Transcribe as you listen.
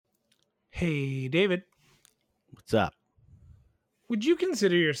Hey, David, What's up? would you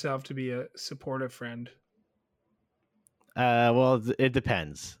consider yourself to be a supportive friend? Well, it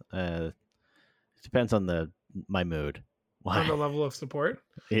depends. It depends on my mood. On the Why? level of support?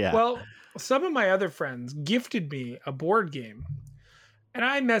 Yeah. Well, some of my other friends gifted me a board game, and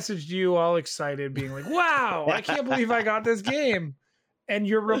I messaged you all excited, being like, wow, I can't believe I got this game. And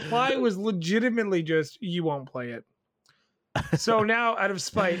your reply was legitimately just, you won't play it. So now, out of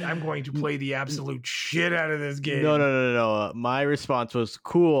spite, I'm going to play the absolute shit out of this game. No. My response was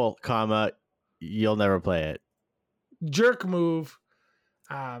cool, comma, you'll never play it. Jerk move.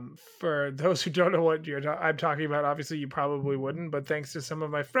 For those who don't know what I'm talking about, obviously you probably wouldn't, but thanks to some of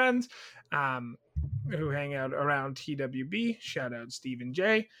my friends who hang out around TWB, shout out Stephen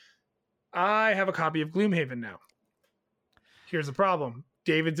J, I have a copy of Gloomhaven now. Here's the problem.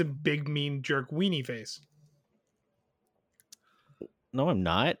 David's a big, mean jerk weenie face. No, I'm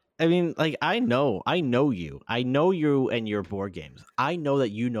not. I mean, like, I know you. I know you and your board games. I know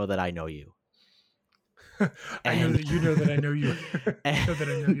that you know that I know you. I know that you know that I know you. I know that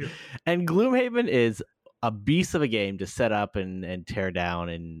I know you. And Gloomhaven is a beast of a game to set up and tear down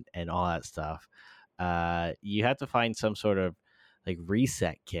and all that stuff. You have to find some sort of like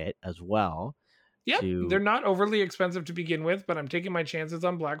reset kit as well. Yep, they're not overly expensive to begin with, but I'm taking my chances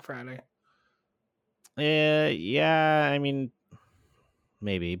on Black Friday. Yeah, I mean,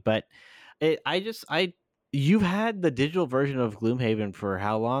 maybe, but you've had the digital version of Gloomhaven for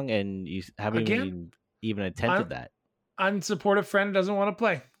how long, and you haven't even attempted that. Unsupportive friend doesn't want to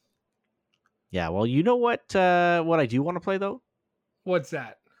play. Yeah, well, you know what I do want to play though? What's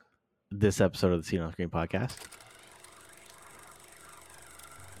that? This episode of the Scene on Screen podcast.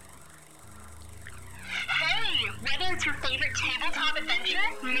 Hey, whether it's your favorite tabletop adventure,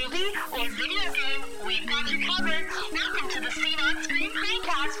 movie, or video game, we've got you covered. Welcome to the Scene on Screen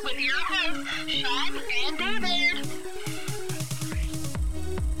podcast with your hosts, Sean and David.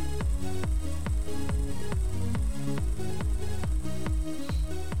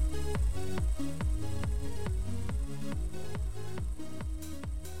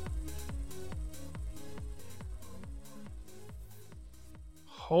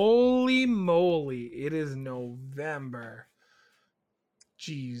 Holy moly, it is November.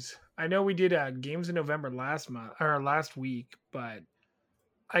 Jeez. I know we did games in November last week, but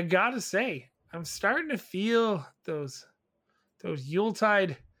I gotta say, I'm starting to feel those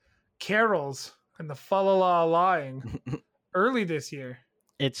Yuletide carols and the fa la la laing early this year.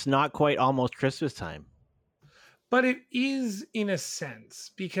 It's not quite almost Christmas time. But it is in a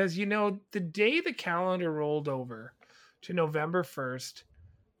sense, because the day the calendar rolled over to November 1st,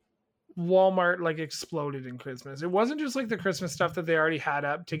 Walmart exploded in Christmas. It wasn't just the Christmas stuff that they already had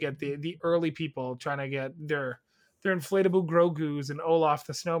up to get the early people trying to get their inflatable Grogu's and Olaf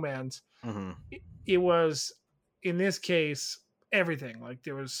the Snowmans. Mm-hmm. It was, in this case, everything.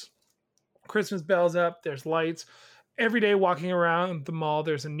 There was Christmas bells up, there's lights. Every day walking around the mall,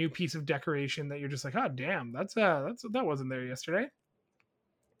 there's a new piece of decoration that you're just like, oh damn, that wasn't there yesterday.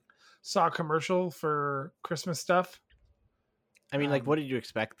 Saw a commercial for Christmas stuff. I mean, what did you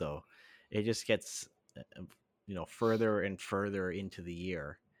expect though? It just gets, further and further into the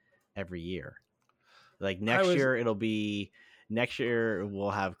year, every year. Next year we'll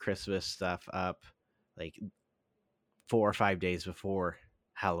have Christmas stuff up 4 or 5 days before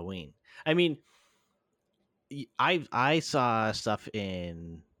Halloween. I mean, I saw stuff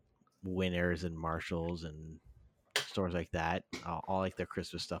in Winners and Marshalls and stores like that, all their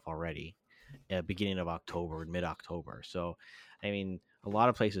Christmas stuff already, beginning of October, mid-October. So, I mean, a lot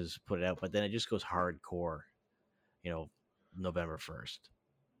of places put it out, but then it just goes hardcore, November 1st.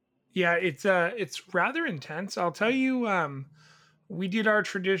 Yeah, it's rather intense. I'll tell you, we did our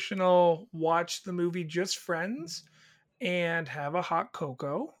traditional watch the movie Just Friends and have a hot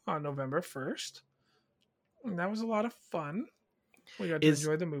cocoa on November 1st. And that was a lot of fun. We got to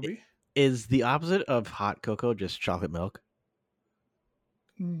enjoy the movie. Is the opposite of hot cocoa just chocolate milk?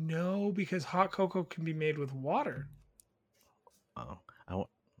 No, because hot cocoa can be made with water. Oh,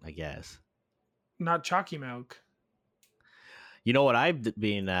 I guess. Not chalky milk. You know what I've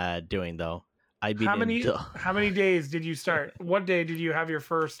been doing though? How many days did you start? What day did you have your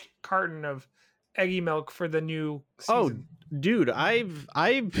first carton of eggy milk for the new season? Oh, dude, I've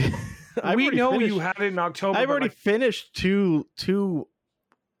we know you had it in October. I've already finished two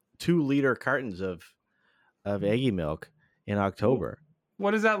 2-liter cartons of eggy milk in October.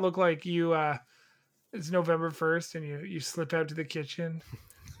 What does that look like? It's November 1st and you slip out to the kitchen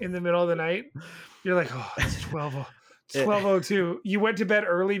in the middle of the night. You're like, oh, it's It's 12:02. You went to bed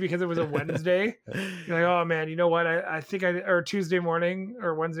early because it was a Wednesday. You're like, oh man, you know what? I think or Tuesday morning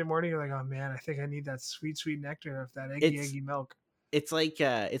or Wednesday morning. You're like, oh man, I think I need that sweet nectar of that eggy milk. It's like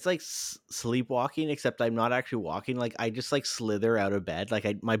sleepwalking, except I'm not actually walking. Like I just like slither out of bed.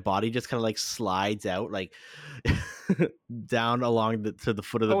 Like my body just kind of like slides out, like down along to the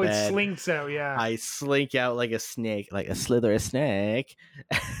foot of the bed. It slinks out. Yeah, I slink out like a snake, like a slitherous snake,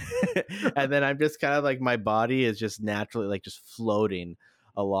 and then I'm just kind of like my body is just naturally like just floating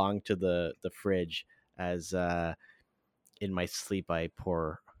along to the fridge as in my sleep I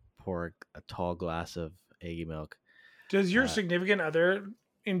pour a tall glass of eggy milk. Does your significant other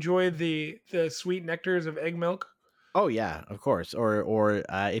enjoy the sweet nectars of egg milk? Oh yeah, of course. Or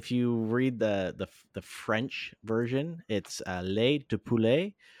if you read the French version, it's lait de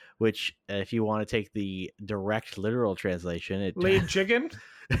poulet, which if you want to take the direct literal translation, it laid chicken.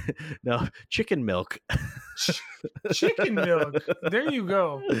 No, chicken milk. Chicken milk. There you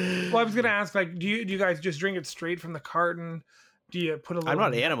go. Well, I was gonna ask, like, do you guys just drink it straight from the carton? Do you put a little? I'm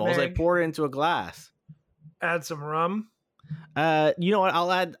not animals. I pour it into a glass. Add some rum. You know what?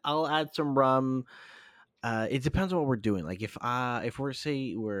 I'll add some rum. It depends on what we're doing. Like if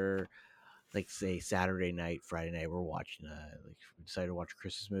we're like say Saturday night, Friday night, we're watching like we decided to watch a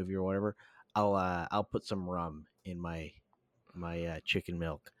Christmas movie or whatever. I'll put some rum in my chicken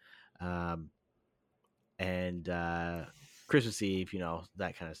milk, and Christmas Eve, you know,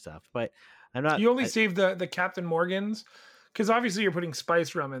 that kind of stuff. But I'm not. You only save the Captain Morgan's. Because obviously you're putting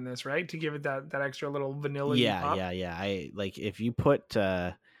spice rum in this, right? To give it that extra little vanilla. Yeah, pop. yeah. I like if you put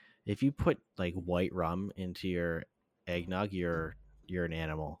like white rum into your eggnog, you're an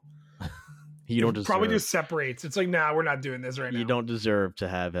animal. You don't deserve. Probably just separates. It's like, nah, we're not doing this right now. You don't deserve to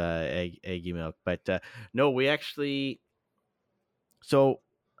have eggy milk. But no, we actually. So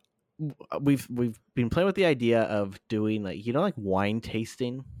we've been playing with the idea of doing like like wine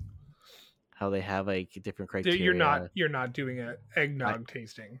tasting. How they have like different criteria. You're not doing an eggnog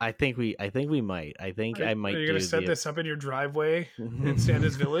tasting. I think we might. I think I might. Are you gonna set this up in your driveway in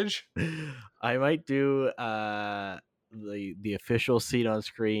Santa's Village? I might do the official Seen on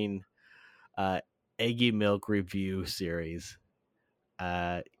Screen eggy milk review series.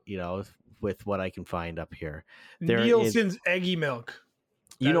 With what I can find up here. Nielsen's eggy milk.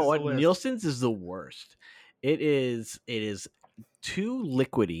 You know what? Nielsen's is the worst. It is too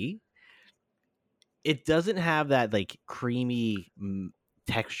liquidy. It doesn't have that like creamy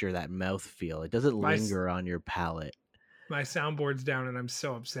texture, that mouth feel. It doesn't linger on your palate. My soundboard's down and I'm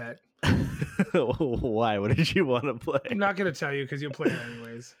so upset. Why? What did you want to play? I'm not going to tell you because you'll play it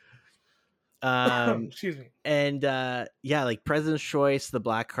anyways. Excuse me. And like President's Choice, the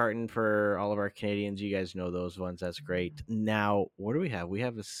black carton for all of our Canadians. You guys know those ones. That's great. Now, what do we have? We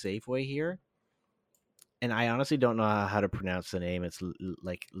have a Safeway here. And I honestly don't know how to pronounce the name. It's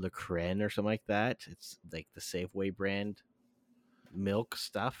like Le Crème or something like that. It's like the Safeway brand milk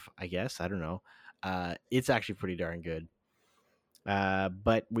stuff, I guess. I don't know. It's actually pretty darn good.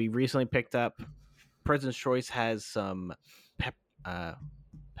 But we recently picked up President's Choice has some pepper. I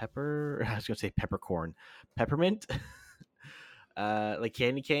was going to say peppercorn. Peppermint. Like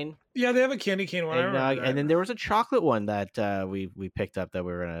candy cane. Yeah, they have a candy cane one. And then there was a chocolate one that we picked up that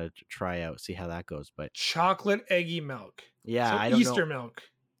we were gonna try out, see how that goes. But chocolate eggy milk. Yeah, so I don't Easter know. Milk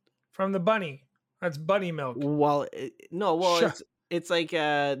from the bunny. That's bunny milk. Well, it's like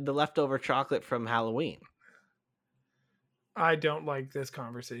the leftover chocolate from Halloween. I don't like this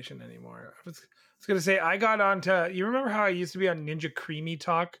conversation anymore. I was gonna say I got onto. You remember how I used to be on Ninja Creamy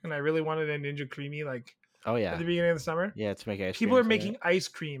Talk, and I really wanted a Ninja Creamy like. Oh yeah, at the beginning of the summer. Yeah, to make ice cream. People are making ice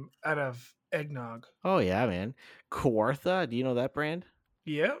cream out of eggnog. Oh yeah, man. Kawartha, do you know that brand?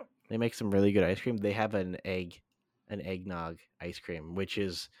 Yeah. They make some really good ice cream. They have an eggnog ice cream, which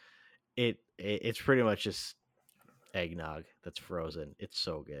is it's pretty much just eggnog that's frozen. It's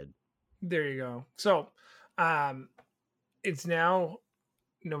so good. There you go. So, it's now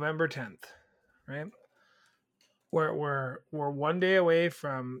November 10th, right? We're 1 day away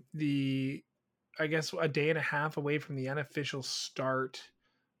from I guess a day and a half away from the unofficial start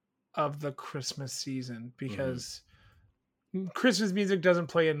of the Christmas season, because Christmas music doesn't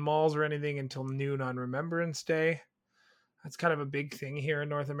play in malls or anything until noon on Remembrance Day. That's kind of a big thing here in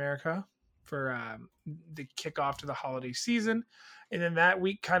North America for the kickoff to the holiday season. And then that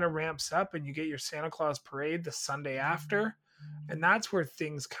week kind of ramps up and you get your Santa Claus parade the Sunday after. And that's where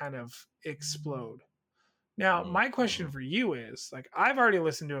things kind of explode. Now, my question for you is, like, I've already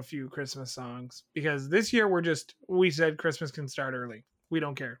listened to a few Christmas songs because this year we said Christmas can start early. We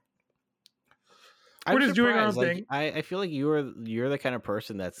don't care. We're just doing our own thing. I feel like you're the kind of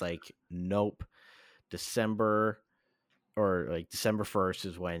person that's like, nope, December or like December 1st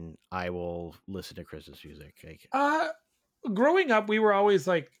is when I will listen to Christmas music. Like, Growing up, we were always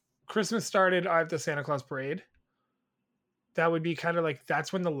like Christmas started at the Santa Claus parade. That would be kind of like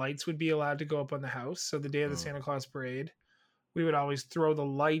that's when the lights would be allowed to go up on the house. So the day of the Mm. Santa Claus parade, we would always throw the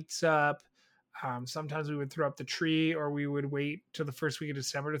lights up. Sometimes we would throw up the tree, or we would wait till the first week of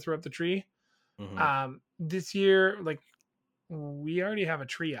December to throw up the tree. mhm. This year, like we already have a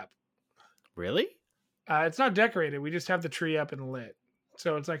tree up. Really? It's not decorated. We just have the tree up and lit.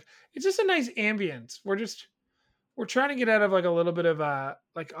 So it's like it's just a nice ambience. We're trying to get out of like a little bit of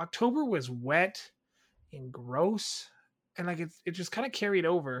like October was wet and gross, and like it just kind of carried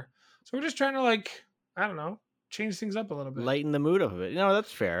over. So we're just trying to like I don't know change things up a little bit. Lighten the mood of it. No,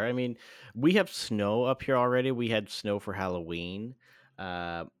 that's fair. I mean, we have snow up here already. We had snow for Halloween.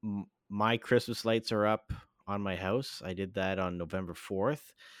 My Christmas lights are up on my house. I did that on November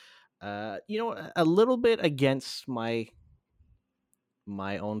 4th. A little bit against my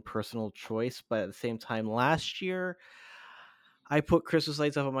own personal choice, but at the same time, last year I put Christmas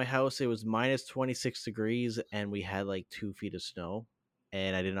lights up on my house. It was minus 26 degrees, and we had like 2 feet of snow,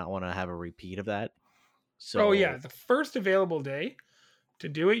 and I did not want to have a repeat of that. So, Oh yeah, the first available day to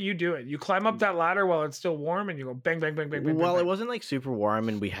do it, you do it. You climb up that ladder while it's still warm, and you go bang, bang, bang, bang, bang. well, bang, it bang. wasn't like super warm,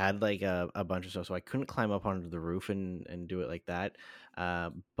 and we had like a bunch of stuff, so I couldn't climb up onto the roof and do it like that.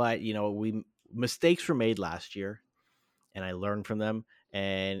 But mistakes were made last year, and I learned from them,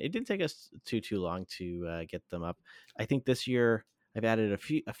 and it didn't take us too long to get them up. I think this year I've added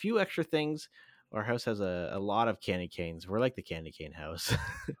a few extra things. Our house has a lot of candy canes. We're like the candy cane house.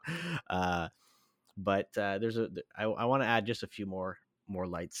 But I want to add just a few more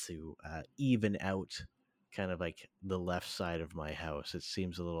lights to even out kind of like the left side of my house. It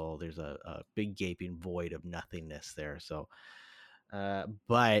seems there's a big gaping void of nothingness there. So,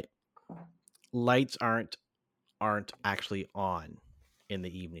 but lights aren't actually on in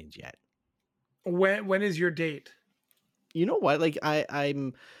the evenings yet. When is your date? You know what? Like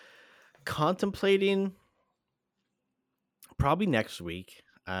I'm contemplating probably next week.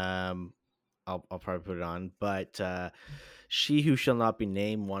 I'll probably put it on, but She Who Shall Not Be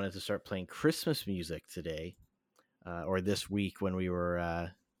Named wanted to start playing Christmas music today, or this week when we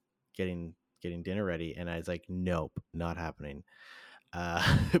were getting dinner ready, and I was like, nope, not happening,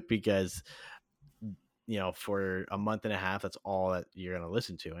 because for a month and a half, that's all that you're gonna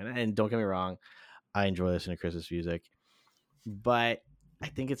listen to, and don't get me wrong, I enjoy listening to Christmas music, but I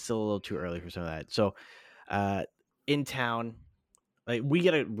think it's still a little too early for some of that. So, in town. Like we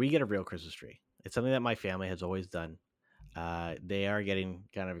get a real Christmas tree. It's something that my family has always done. They are getting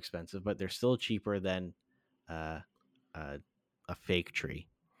kind of expensive, but they're still cheaper than a fake tree.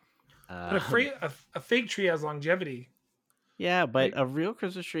 But a fake tree has longevity. Yeah, but a real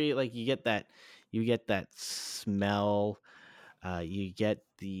Christmas tree, like you get that smell. You get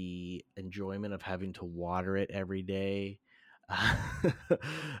the enjoyment of having to water it every day.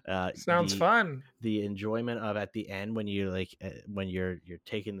 Sounds fun. The enjoyment of at the end when you when you're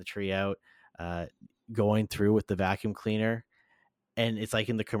taking the tree out, going through with the vacuum cleaner, and it's like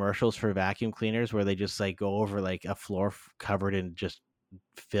in the commercials for vacuum cleaners where they just like go over like a floor covered in just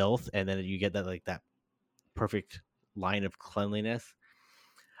filth, and then you get that perfect line of cleanliness.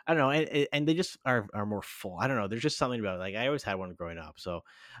 I don't know, and they just are more full. I don't know. There's just something about it. Like I always had one growing up, so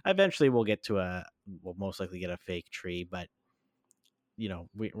eventually we'll most likely get a fake tree, but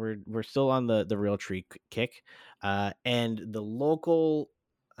we're still on the real tree kick, and the local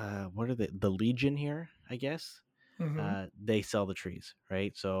what are the Legion here, I guess. Mm-hmm. They sell the trees,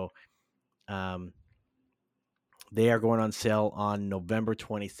 right? So they are going on sale on November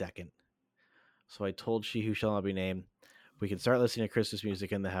 22nd. So I told She Who Shall Not Be Named we can start listening to Christmas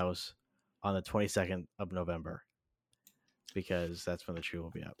music in the house on the 22nd of November, because that's when the tree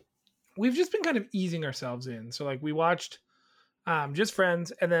will be up. We've just been kind of easing ourselves in. So like we watched Just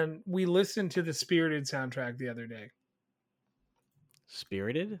Friends, and then we listened to the Spirited soundtrack the other day.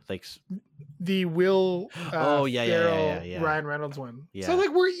 Spirited? Like the Will Ferrell, Ryan Reynolds one. Yeah. So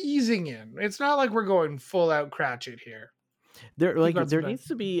like we're easing in. It's not like we're going full out Cratchit here. There needs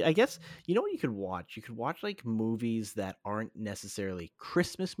to be, I guess, what you could watch? You could watch like movies that aren't necessarily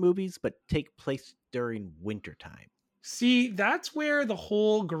Christmas movies, but take place during wintertime. See, that's where the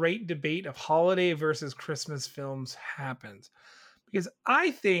whole great debate of holiday versus Christmas films happens. Because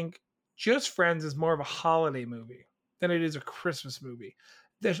I think Just Friends is more of a holiday movie than it is a Christmas movie.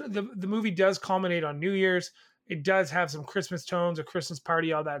 The movie does culminate on New Year's. It does have some Christmas tones, a Christmas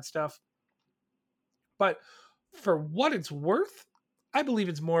party, all that stuff. But for what it's worth, I believe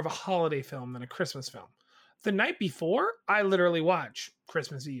it's more of a holiday film than a Christmas film. The night before, I literally watch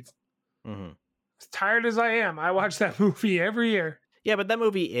Christmas Eve. Mm-hmm. As tired as I am, I watch that movie every year. Yeah, but that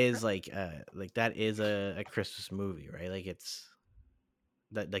movie is like that is a Christmas movie, right? Like it's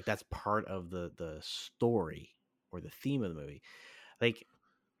that like that's part of the story or the theme of the movie. Like,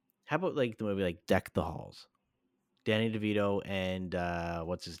 how about like the movie like Deck the Halls, Danny DeVito and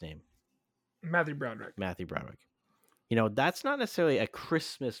what's his name, Matthew Broderick. Matthew Broderick. You know, that's not necessarily a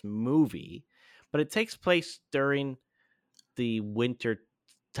Christmas movie, but it takes place during the winter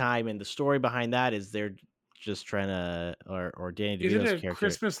time, and the story behind that is they're just trying to, or Danny DeVito's Is it a character.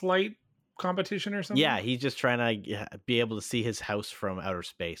 Christmas light competition or something? Yeah, he's just trying to be able to see his house from outer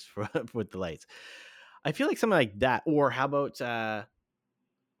space with the lights. I feel like something like that. Or how about the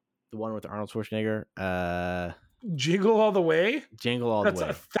one with Arnold Schwarzenegger? Jingle All the Way. Jingle All That's the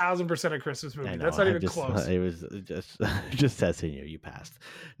Way. 1,000% a Christmas movie. I know, That's not even just, close. It was just testing you. You passed.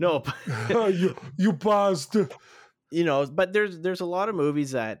 No, you passed. You know, but there's a lot of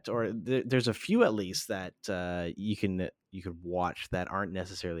movies that, or there's a few at least that you could watch that aren't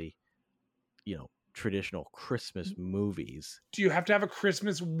necessarily, you know, traditional Christmas movies. Do you have to have a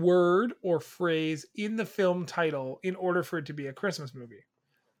Christmas word or phrase in the film title in order for it to be a Christmas movie?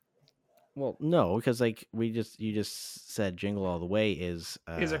 Well, no, because like you just said, Jingle All the Way is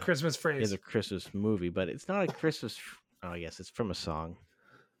a Christmas phrase. Is a Christmas movie, but it's not a Christmas. Oh, I guess it's from a song.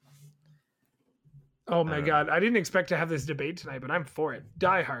 Oh my God. I didn't expect to have this debate tonight, but I'm for it.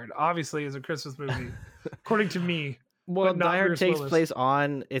 Die Hard obviously is a Christmas movie, according to me. Well, not Die Hard Bruce takes Willis.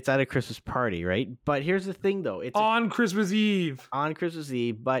 place it's at a Christmas party, right? But here's the thing, though. It's On Christmas Eve. on Christmas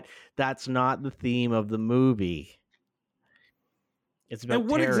Eve, but that's not the theme of the movie. It's about And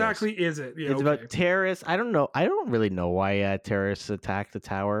what terrorists. exactly is it? Yeah, It's about terrorists. I don't know. I don't really know why terrorists attacked the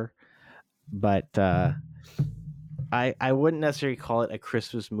tower, but I wouldn't necessarily call it a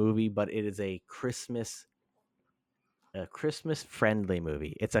Christmas movie, but it is a Christmas friendly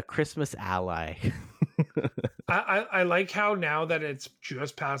movie. It's a Christmas ally. I like how now that it's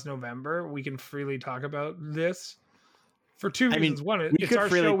just past November, we can freely talk about this for two I mean, reasons. One, we it's could our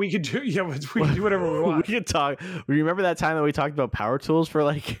freely- show. We could do we can do whatever we want. We could talk. Remember that time that we talked about power tools for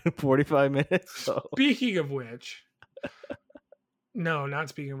like 45 minutes? So. Speaking of which, no, not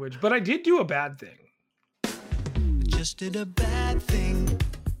speaking of which, but I did do a bad thing. Just did a bad thing.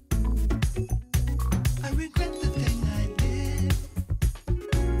 I regret the thing I did.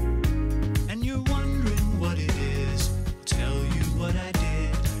 And you're wondering what it is. I'll tell you what I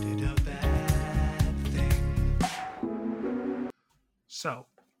did. I did a bad thing. So,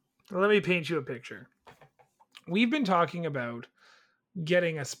 let me paint you a picture. We've been talking about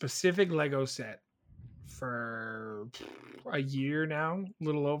getting a specific Lego set for a year now, a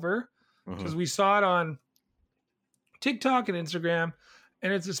little over, because we saw it on TikTok and Instagram,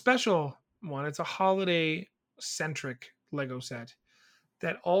 and it's a special one. It's a holiday centric Lego set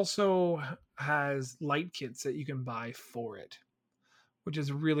that also has light kits that you can buy for it, which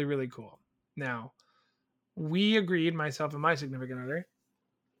is really, really cool. Now, we agreed, myself and my significant other,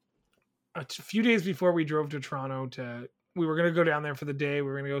 a few days before we drove to Toronto we were going to go down there for the day. We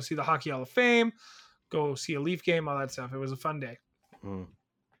were going to go see the Hockey Hall of Fame, go see a Leaf game, all that stuff. It was a fun day.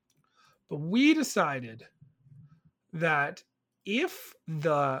 But we decided that if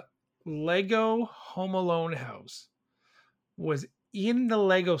the Lego Home Alone house was in the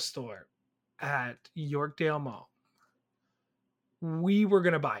Lego store at Yorkdale Mall, we were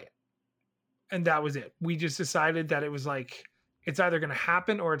going to buy it. And that was it. We just decided that it was like, it's either going to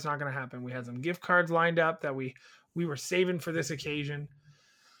happen or it's not going to happen. We had some gift cards lined up that we were saving for this occasion.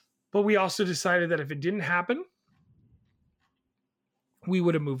 But we also decided that if it didn't happen, we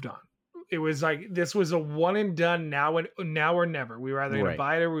would have moved on. It was like, this was a one and done, now or never. We were either going to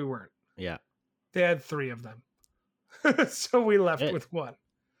buy it or we weren't. Yeah. They had 3 of them. So we left with 1.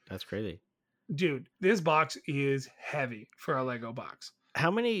 That's crazy. Dude, this box is heavy for a Lego box.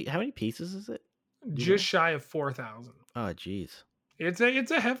 How many pieces is it? Just shy of 4,000. Oh, geez. It's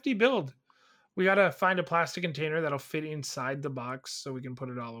a hefty build. We got to find a plastic container that'll fit inside the box so we can put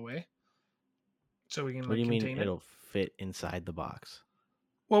it all away. So we can What do you mean contain it. it'll fit inside the box?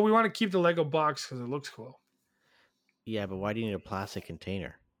 Well, we want to keep the Lego box because it looks cool. Yeah, but why do you need a plastic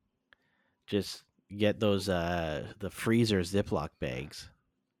container? Just get those the freezer Ziploc bags.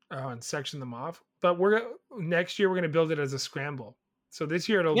 Oh, and section them off. But next year we're gonna build it as a scramble. So this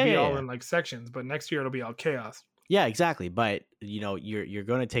year it'll be Yeah. in like sections, but next year it'll be all chaos. Yeah, exactly. But you know, you're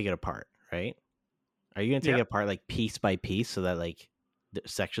going to take it apart, right? Are you going to take it apart like piece by piece so that like the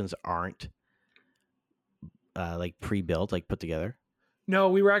sections aren't like pre-built, like put together? No,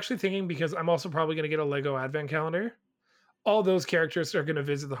 we were actually thinking, because I'm also probably gonna get a Lego advent calendar. All those characters are gonna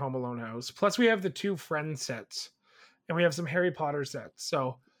visit the Home Alone house. Plus we have the 2 friend sets, and we have some Harry Potter sets.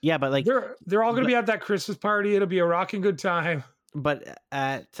 So Yeah, but like, They're all going to but- be at that Christmas party. It'll be a rocking good time. but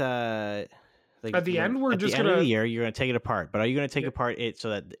at like At the end, we're at just the end of gonna- the year, you're gonna take it apart. But are you gonna take Yeah. apart it so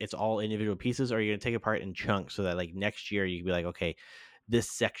that it's all individual pieces, or are you gonna take it apart in chunks so that like next year you can be like, okay, this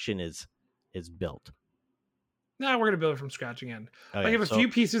section is built. Nah, we're going to build it from scratch again. Okay, Like if a so, few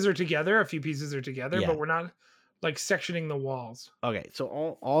pieces are together, Yeah. but we're not like sectioning the walls. okay, so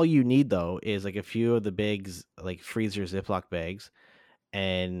all you need though is like a few of the bags, like freezer Ziploc bags,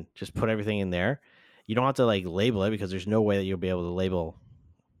 and just put everything in there. You don't have to like label it because there's no way that you'll be able to label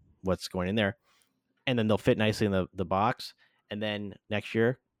what's going in there. And then they'll fit nicely in the box. And then next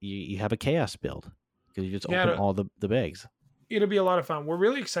year you have a chaos build because you just Yeah, open no- all the bags. It'll be a lot of fun. We're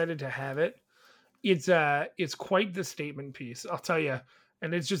really excited to have it. It's quite the statement piece, I'll tell you.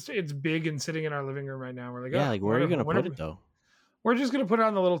 And it's big and sitting in our living room right now. We're like, Yeah, oh, like where are you gonna when put it though? We're just gonna put it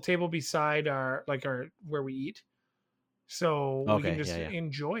on the little table beside our where we eat, so we Okay, can just yeah.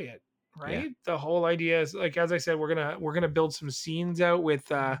 enjoy it. Right. The whole idea is like, as I said, we're gonna build some scenes out with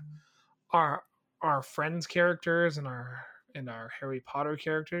our friends' characters and our Harry Potter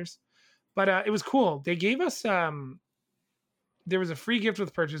characters. But it was cool. They gave us there was a free gift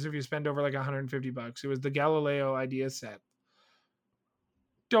with purchase if you spend over like $150. It was the Galileo idea set.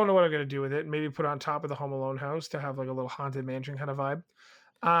 Don't know what I'm gonna do with it. Maybe put it on top of the Home Alone house to have like a little haunted mansion kind of vibe.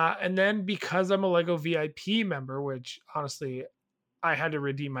 And then because I'm a Lego VIP member, which honestly I had to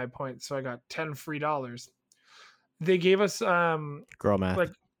redeem my points, so I got $10 free. They gave us Girl math. like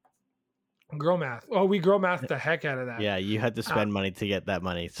girl math. Oh, we girl math the heck out of that. Yeah, you had to spend money to get that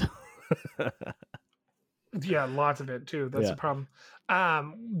money. So Yeah, lots of it too. That's Yeah. the problem.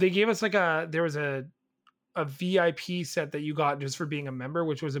 They gave us like there was a VIP set that you got just for being a member,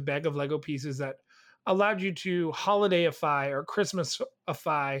 which was a bag of Lego pieces that allowed you to holidayify or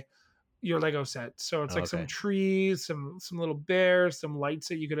Christmasify your Lego set. So it's like some Okay. trees, some little bears, some lights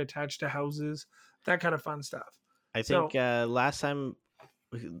that you could attach to houses, that kind of fun stuff. I So- think last time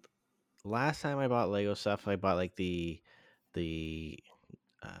I bought Lego stuff, I bought like the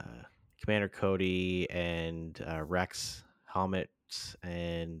Commander Cody and Rex helmets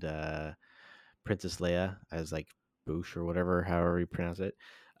and Princess Leia as like Boosh or whatever, however you pronounce it.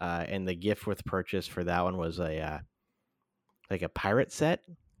 And the gift with purchase for that one was a like a pirate set,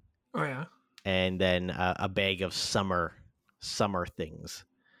 Oh yeah. and then a bag of summer things.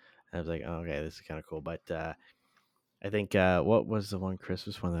 And I was like, oh, okay, this is kind of cool. But I think what was the one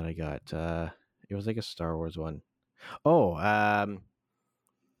Christmas one that I got? It was like a Star Wars one. Oh,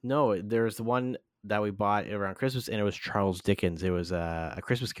 no, there's the one that we bought around Christmas, and it was Charles Dickens. It was a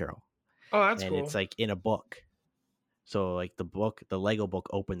Christmas Carol, Oh, that's and cool. it's like in a book. So like the Lego book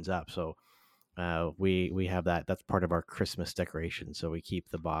opens up. So we have that. That's part of our Christmas decoration. So we keep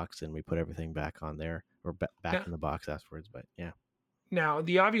the box and we put everything back on there or back Yeah. in the box afterwards. But yeah. Now,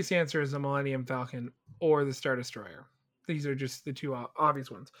 the obvious answer is the Millennium Falcon or the Star Destroyer. These are just the two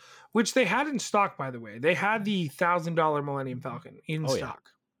obvious ones, which they had in stock, by the way. They had the $1,000 Millennium Falcon in Oh, yeah.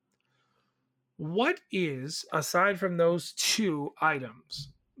 stock. What is, aside from those two items,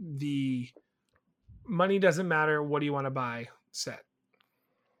 the money doesn't matter, what do you want to buy set?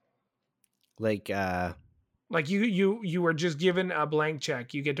 Like Like you were just given a blank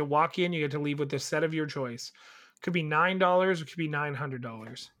check. You get to walk in, you get to leave with the set of your choice. Could be $9, it could be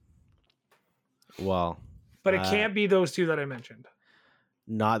 $900. well, But it can't be those two that I mentioned.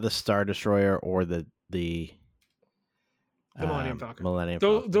 not the Star Destroyer or the Millennium Falcon. Millennium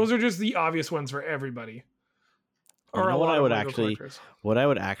Falcon. Those are just the obvious ones for everybody. You Or know a what lot I of would Lego actually- collectors. What I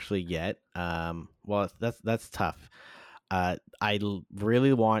would actually get, well, that's tough.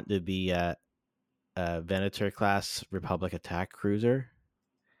 Really want the Venator class Republic attack cruiser.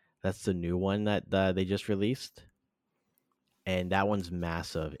 That's the new one that they just released, and that one's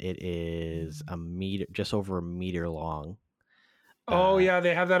massive. It is a meter, just over a meter long. Oh Uh, yeah,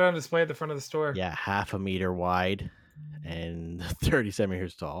 they have that on display at the front of the store. Yeah, half a meter wide and 30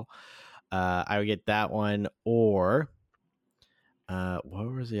 centimeters tall. I would get that one, or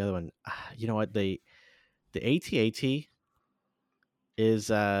what was the other one? You know what, the AT-AT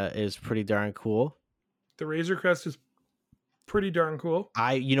is pretty darn cool. The Razor Crest is pretty darn cool.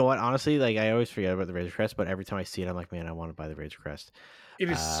 You know what, honestly, like I always forget about the Razor Crest, but every time I see it, I'm like, man, I want to buy the Razor Crest. It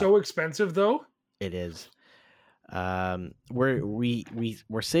is so expensive though. It is.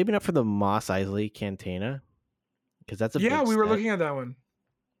 We're saving up for the Mos Eisley Cantina because that's a Yeah, big we were set. looking at that one.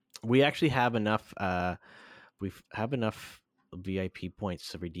 We actually have enough. We have enough VIP points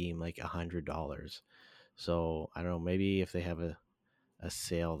to redeem like $100. So I don't know. Maybe if they have a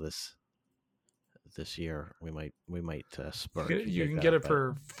sale this year, we might splurge. and You can that, get it but-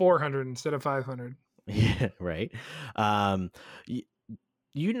 for 400 instead of 500. Yeah, right.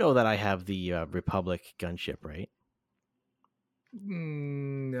 You know that I have the Republic gunship, right?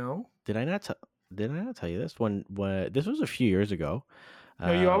 No. Did I not tell you this? When this was a few years ago.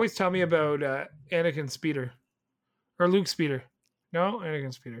 No, you always tell me about Anakin Speeder. Or Luke Speeder. No,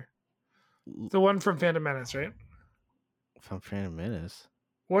 Anakin Speeder. The one from Phantom Menace, right? From Phantom Menace.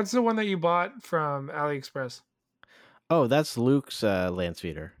 What's the one that you bought from AliExpress? Oh, that's Luke's land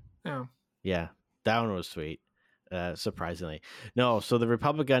speeder. Oh. Yeah, that one was sweet. Surprisingly, no. So the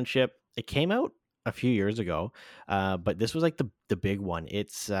Republic gunship, it came out a few years ago, but this was like the big one.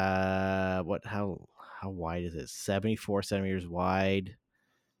 It's how wide is it? 74 centimeters wide,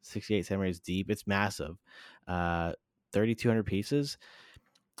 68 centimeters deep. It's massive. 3,200 pieces.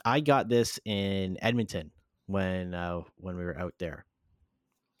 I got this in Edmonton when we were out there.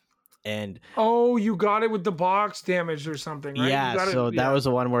 And oh, you got it with the box damaged or something, right? Yeah, so that was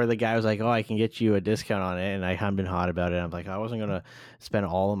the one where the guy was like, "Oh, I can get you a discount on it," and I hadn't been hot about it. I'm like, I wasn't gonna spend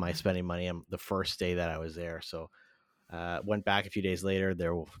all of my spending money on the first day that I was there. So went back a few days later.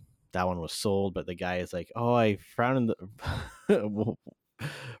 That one was sold, but the guy is like, "Oh, I found in the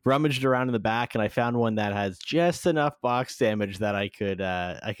rummaged around in the back, and I found one that has just enough box damage that I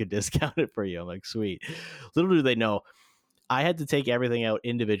could discount it for you." I'm like, "Sweet." Little do they know, I had to take everything out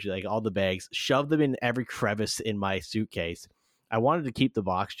individually, like all the bags, shove them in every crevice in my suitcase. I wanted to keep the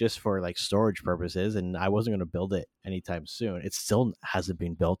box just for like storage purposes, and I wasn't going to build it anytime soon. It still hasn't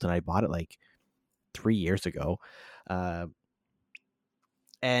been built, and I bought it like 3 years ago.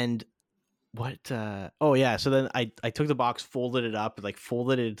 And what? Oh yeah. So then I took the box, folded it up,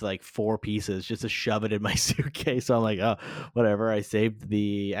 folded it into like 4 pieces just to shove it in my suitcase. So I'm like, oh, whatever. I saved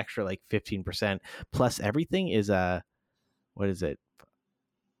the extra like 15%. Plus everything is what is it?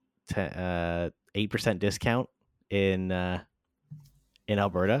 8% discount in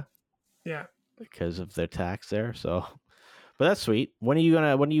Alberta. Yeah. Because of their tax there. So, but that's sweet. When are you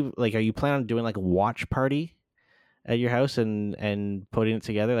are you planning on doing like a watch party at your house and putting it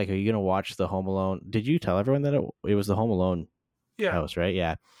together? Like, are you going to watch the Home Alone? Did you tell everyone that it was the Home Alone house, right?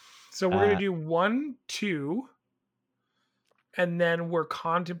 Yeah. So we're going to do 1, 2, and then we're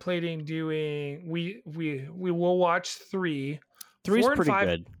contemplating doing we will watch 3. 3's 4 and pretty 5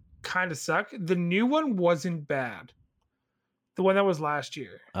 good. kind of suck. The new one wasn't bad. The one that was last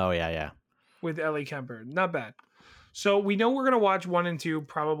year. Oh yeah. With Ellie Kemper. Not bad. So we know we're going to watch 1 and 2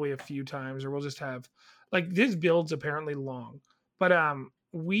 probably a few times, or we'll just have this build's apparently long. But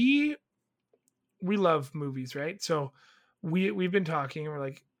we love movies, right? So we've been talking, and we're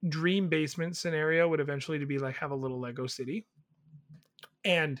like, dream basement scenario would eventually to be like have a little Lego city.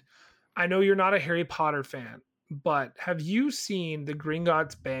 And I know you're not a Harry Potter fan, but have you seen the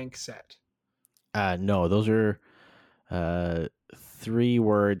Gringotts Bank set? No, those are 3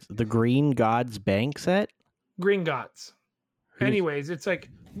 words. The Green Gods Bank set? Gringotts. Anyways, it's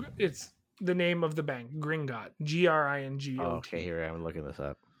the name of the bank, Gringot. Gringot. Oh, okay, here I'm looking this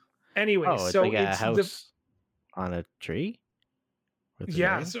up. Anyways, it's so like a it's house on a tree?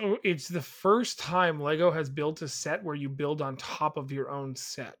 Yeah, so it's the first time Lego has built a set where you build on top of your own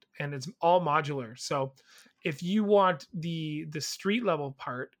set, and it's all modular. So if you want the street level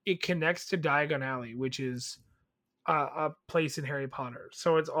part, it connects to Diagon Alley, which is a place in Harry Potter.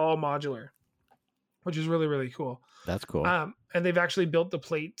 So it's all modular, which is really, really cool. That's cool. And they've actually built the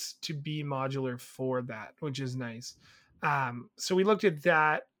plates to be modular for that, which is nice. So we looked at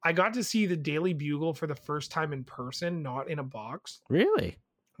that. I got to see the Daily Bugle for the first time in person, not in a box. Really?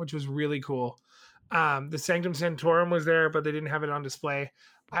 Which was really cool. The Sanctum Sanctorum was there, but they didn't have it on display.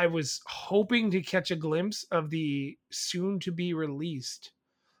 I was hoping to catch a glimpse of the soon-to-be released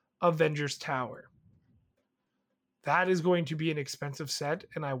Avengers Tower. That is going to be an expensive set,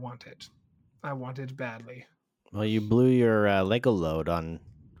 and I want it. I want it badly. Well, you blew your Lego load on...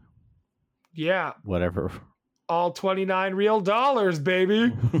 Yeah. Whatever. All 29 real dollars, baby.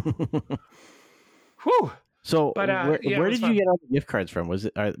 Whew. So, but, where did you get all the gift cards from?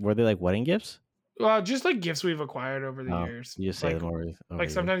 Were they like wedding gifts? Well, just like gifts we've acquired over the years. You say them over like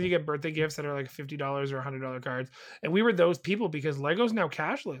sometimes you get birthday gifts that are like $50 or $100 cards, and we were those people because Lego's now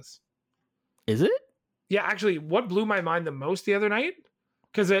cashless. Is it? Yeah, actually, what blew my mind the most the other night,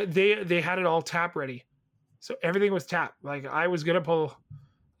 because they had it all tap ready, so everything was tap. Like I was gonna pull,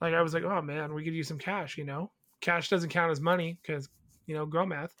 like I was like, oh man, we could use some cash. Cash doesn't count as money because girl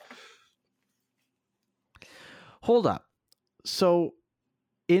math. Hold up. So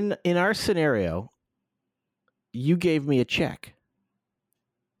in our scenario, you gave me a check.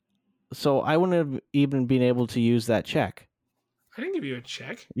 So I wouldn't have even been able to use that check. I didn't give you a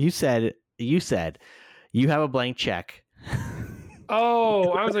check. You said you have a blank check.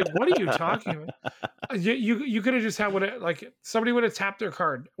 Oh, I was like, what are you talking about? You could have just had like somebody would have tapped their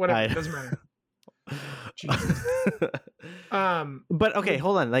card. Whatever, I- it doesn't matter. Jesus. But okay,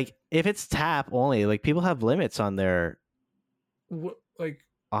 hold on. Like if it's tap only, like people have limits on their Like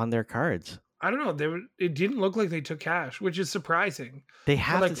cards. I don't know. It didn't look like they took cash, which is surprising. They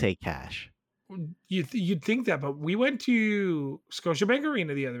have like- to take cash. You'd think that, but we went to Scotiabank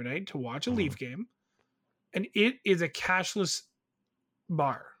Arena the other night to watch a Leaf game, and it is a cashless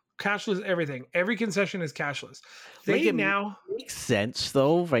bar. Cashless everything. Every concession is cashless. Like, They it now Makes sense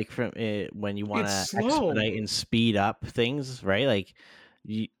though, like from when you want It's to slow. expedite and speed up things, right? Like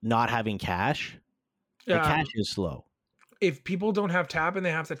not having cash. Like cash is slow. if people don't have tap and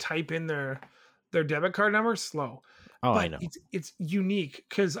they have to type in their debit card number, slow. Oh, but I know. it's unique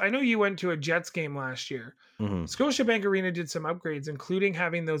because I know you went to a Jets game last year. Mhm. Scotiabank Arena did some upgrades, including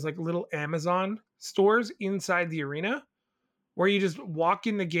having those like little Amazon stores inside the arena where you just walk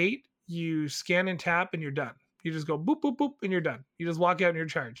in the gate, you scan and tap, and you're done. You just go boop, boop, boop, and you're done. You just walk out and you're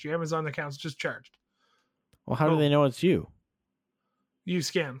charged. Your Amazon account's just charged. Well, how do Oh. they know it's you? You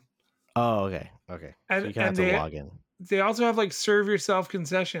scan. Oh, okay. Okay. And- So you kind and of have they- to log in. They also have like serve yourself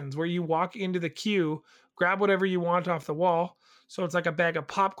concessions where you walk into the queue, grab whatever you want off the wall. So it's like a bag of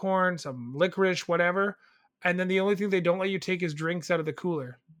popcorn, some licorice, whatever. And then the only thing they don't let you take is drinks out of the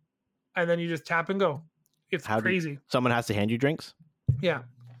cooler. And then you just tap and go. It's How do you- crazy. Someone has to hand you drinks? Yeah.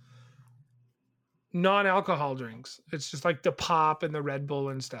 Non-alcohol drinks. It's just like the pop and the Red Bull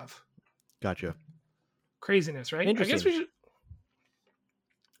and stuff. Gotcha. Craziness, right? I guess Interesting. we should.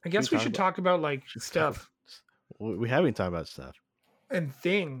 I guess we talk should about- talk about like stuff We haven't talked about stuff. and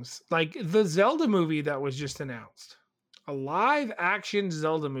things like the Zelda movie that was just announced. A live action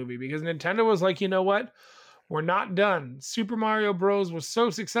Zelda movie because Nintendo was like, you know what? We're not done. Super Mario Bros. Was so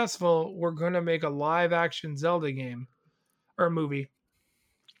successful, we're going to make a live action Zelda game or movie.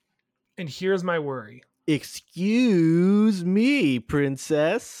 And here's my worry. Excuse me,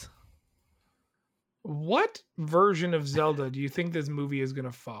 princess. What version of Zelda do you think this movie is going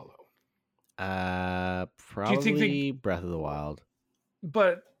to follow? Probably you think they- Breath of the Wild.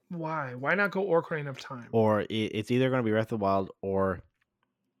 But why? Why not go Ocarina of Time? Or it's either going to be Breath of the Wild or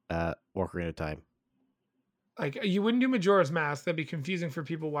Ocarina of Time. Like you wouldn't do Majora's Mask. That'd be confusing for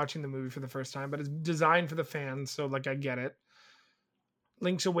people watching the movie for the first time, but it's designed for the fans, so like I get it.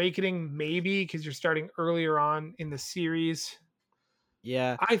 Link's Awakening, maybe, because you're starting earlier on in the series.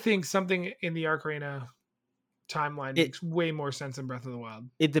 Yeah. I think something in the Ocarina timeline makes way more sense than Breath of the Wild.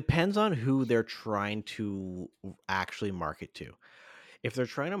 It depends on who they're trying to actually market to. If they're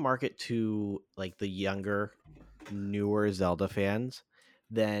trying to market to like the younger, newer Zelda fans,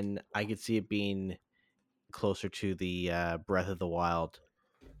 then I could see it being closer to the Breath of the Wild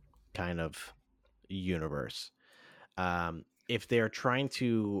kind of universe. If they're trying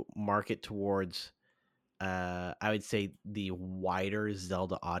to market towards, I would say the wider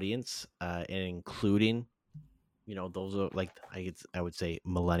Zelda audience, and including, those are like I would say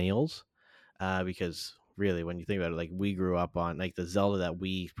millennials, because really when you think about it, like we grew up on like the Zelda that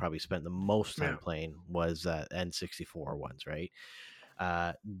we probably spent the most time playing was N64 ones, right?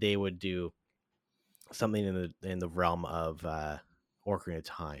 They would do something in the realm of Ocarina of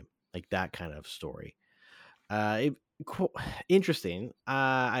Time, like that kind of story. Interesting.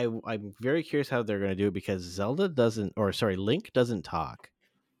 I'm very curious how they're going to do it because Link doesn't talk.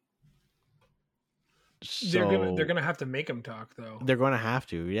 So They're gonna have to make him talk though. they're going to have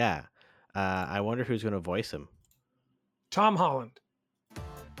to, yeah. I wonder who's going to voice him. Tom Holland.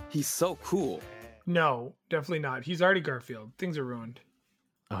 He's so cool. No, definitely not. He's already Garfield. Things are ruined.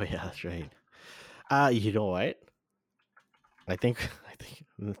 Oh yeah, that's right. You know what? I think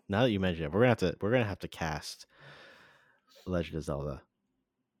now that you mention it, we're gonna have to cast Legend of Zelda.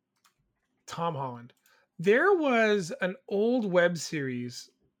 Tom Holland. There was an old web series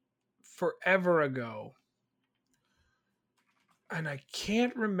forever ago, and I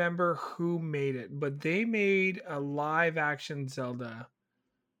can't remember who made it, but they made a live action Zelda.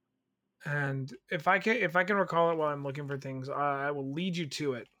 And if I can recall it while I'm looking for things, I will lead you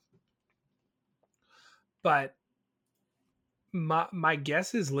to it. But my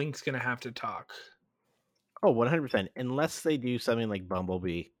guess is Link's gonna have to talk. Oh, 100%. Unless they do something like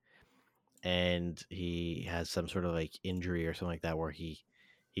Bumblebee and he has some sort of like injury or something like that where he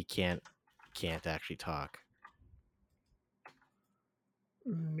can't actually talk.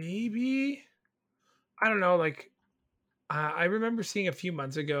 Maybe, I don't know. Like, I remember seeing a few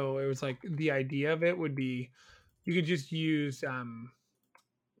months ago. It was like the idea of it would be you could just use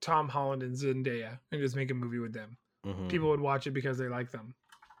Tom Holland and Zendaya and just make a movie with them. Mhm. People would watch it because they like them.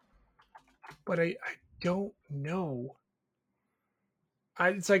 But I don't know.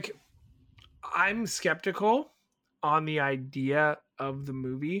 It's like I'm skeptical on the idea of the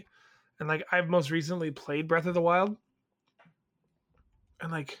movie, and like I've most recently played Breath of the Wild,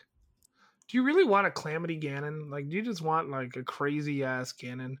 and like, do you really want a Calamity Ganon? Like, do you just want like a crazy ass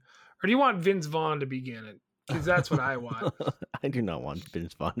Ganon, or do you want Vince Vaughn to be Ganon? Because that's what I want. I do not want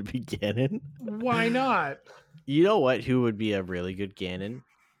Vince Vaughn to be Ganon. Why not? You know what? Who would be a really good Ganon?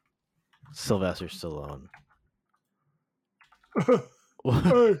 Sylvester Stallone.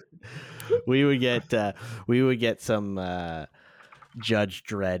 we would get some Judge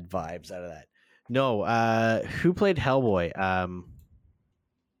Dredd vibes out of that. No, who played Hellboy?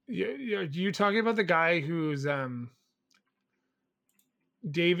 You talking about the guy who's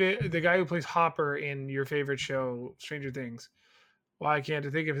David, the guy who plays Hopper in your favorite show, Stranger Things? Why can't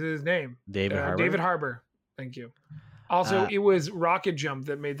I think of his name? David Harbour. David Harbour. Thank you. Also, it was Rocket Jump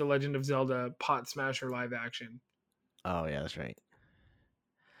that made The Legend of Zelda Pot Smasher live action. Oh yeah, that's right.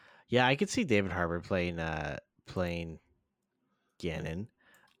 Yeah, I could see David Harbour playing Ganon,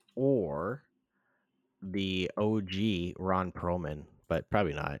 or the OG Ron Perlman, but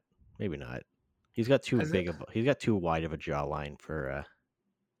probably not. Maybe not. He's got too wide of a jawline for.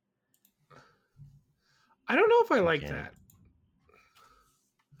 I don't know if I like Ganon. that.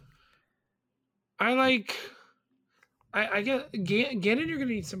 I get Ganon. You're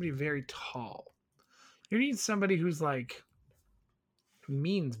gonna need somebody very tall. You need somebody who's like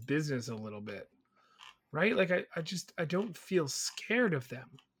means business a little bit, right? Like I don't feel scared of them.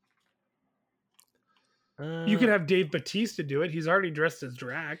 You could have Dave Bautista do it. He's already dressed as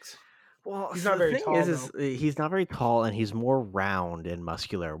Drax. Well, he's not very tall. He's not very tall, and he's more round and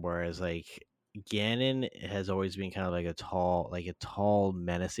muscular. Whereas like Ganon has always been kind of like a tall,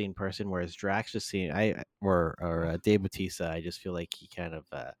 menacing person. Whereas Drax just seems or Dave Bautista, I just feel like he kind of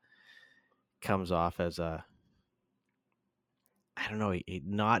comes off as a, I don't know,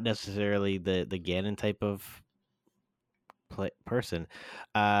 not necessarily the Ganon type of person.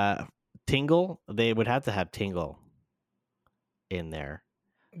 Tingle, they would have to have Tingle in there.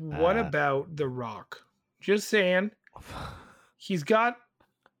 What about The Rock? Just saying, he's got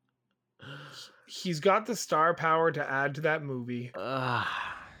the star power to add to that movie.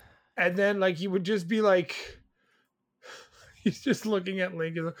 And then like he would just be like, he's just looking at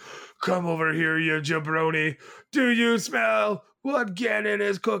Link and like, come over here, you jabroni. Do you smell what Ganon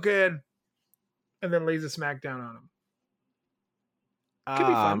is cooking? And then lays a smackdown on him. Could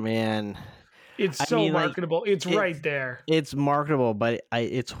be fun. Man. It's so marketable. Like, it's right there. It's marketable, but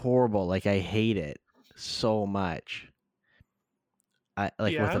it's horrible. Like I hate it so much.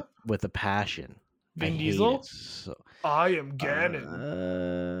 With a passion. Vin Diesel? I am Ganon.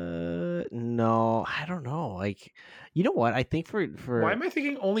 No, I don't know. Like, you know what? I think for why am I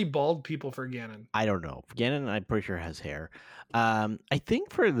thinking only bald people for Ganon? I don't know. Ganon, I'm pretty sure has hair. I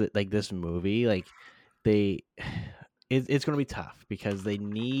think for this movie, like it's going to be tough because they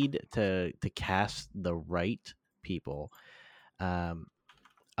need to cast the right people.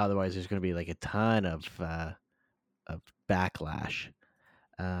 Otherwise, there's going to be like a ton of backlash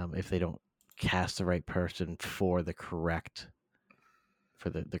if they don't cast the right person for the correct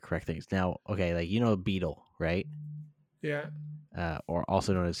things. Now, okay, like Beetle, right? Yeah. Or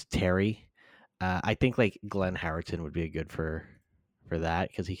also known as Terry. I think like Glenn Howerton would be good for that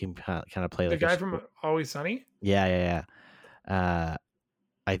because he can kind of play the guy from Always Sunny. Yeah. I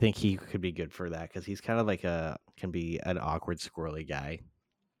think he could be good for that because he's kind of like can be an awkward, squirrely guy.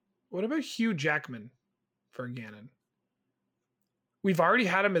 What about Hugh Jackman for Ganon? We've already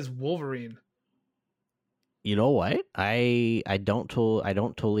had him as Wolverine. You know what? I don't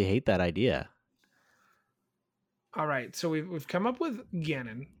totally hate that idea. All right, so we've come up with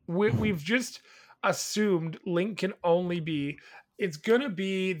Ganon. We've just assumed Link can only be. It's gonna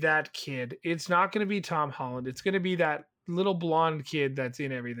be that kid. It's not gonna be Tom Holland. It's gonna be that little blonde kid that's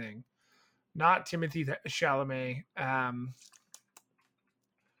in everything, not Timothy Chalamet.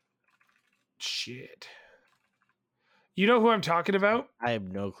 Shit. You know who I'm talking about? I have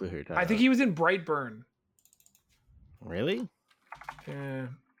no clue who you're talking about. I think he was in Brightburn. Really? Yeah.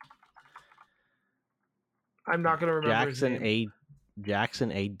 I'm not gonna remember his name.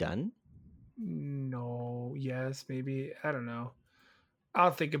 Jackson A. Dunn? No. Yes. Maybe. I don't know.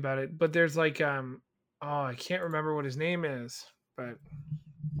 I'll think about it. But there's like I can't remember what his name is. But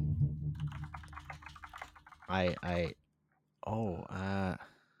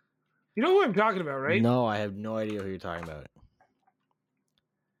you know who I'm talking about, right? No, I have no idea who you're talking about.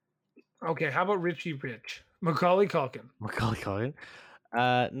 Okay, how about Richie Rich? Macaulay Culkin. Macaulay Culkin?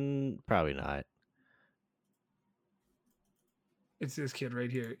 Probably not. It's this kid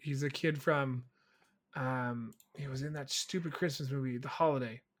right here. He's a kid from He was in that stupid Christmas movie, The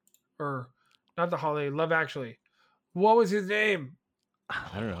Holiday, or not The Holiday, Love Actually. What was his name?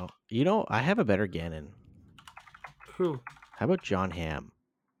 I don't know. I have a better Ganon. Who? How about John Hamm?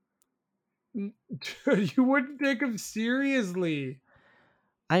 You wouldn't take him seriously.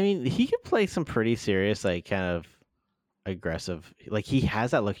 I mean, he could play some pretty serious, like kind of aggressive. Like he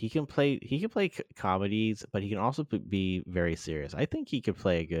has that look. He can play. He can play comedies, but he can also be very serious. I think he could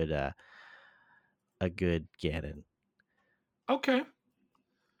play a good Ganon. Okay.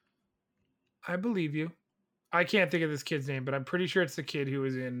 I believe you. I can't think of this kid's name, but I'm pretty sure it's the kid who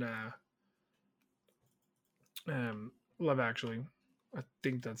was in Love Actually. I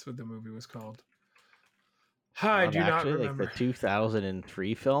think that's what the movie was called. I Love do not Actually, remember. like the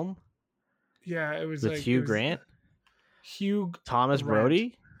 2003 film Yeah, it was with like Hugh Grant, Hugh Thomas Grant.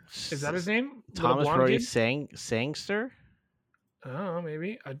 Brody. Is that his name? Little Thomas blonde Brody kid? Sangster. Oh,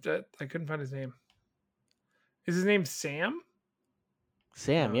 maybe. I couldn't find his name. Is his name Sam?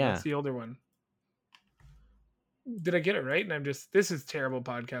 Sam, No, yeah. that's the older one. Did I get it right? And this is terrible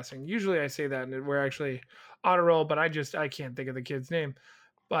podcasting. Usually I say that and we're actually on a roll, but I can't think of the kid's name.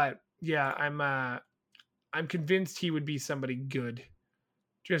 But yeah, I'm convinced he would be somebody good.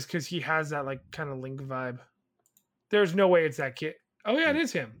 Just because he has that like kind of Link vibe. There's no way it's that kid. Oh yeah, it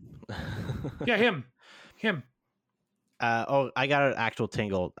is him. Yeah, him. I got an actual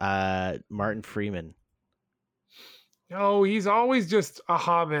tingle. Martin Freeman. Oh, he's always just a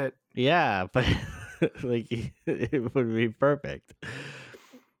hobbit. Yeah, but like it would be perfect.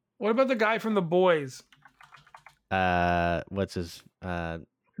 What about the guy from The Boys? What's his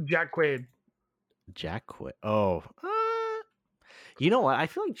Jack Quaid. Jack Quaid? Oh, you know what? I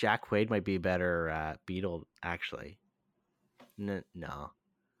feel like Jack Quaid might be a better Beetle actually. No.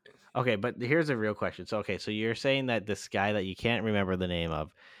 Okay, but here's a real question. So you're saying that this guy that you can't remember the name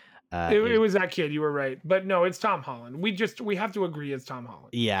of, It was that kid. You were right, but no, it's Tom Holland. We have to agree it's Tom Holland.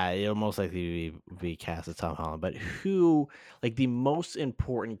 yeah, it'll most likely be cast as Tom Holland. But who, like the most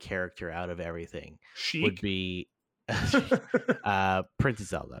important character out of everything, would Sheik. be Princess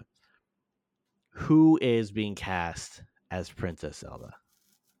Zelda. Who is being cast as Princess Zelda?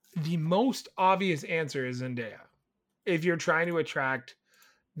 The most obvious answer is Zendaya. If you're trying to attract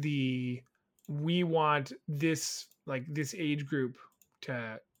we want this age group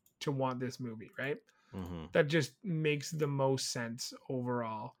to want this movie, right? Mm-hmm. That just makes the most sense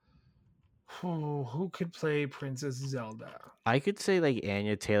overall. Who could play Princess Zelda? I could say like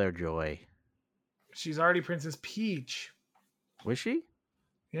Anya Taylor-Joy. She's already Princess Peach. Was she?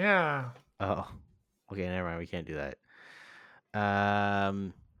 Yeah. Oh, okay. Never mind. We can't do that.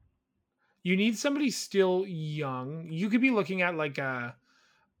 You need somebody still young. You could be looking at like a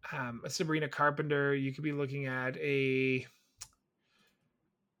Sabrina Carpenter. You could be looking at a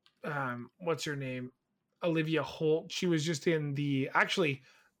what's her name? Olivia Holt. She was just in the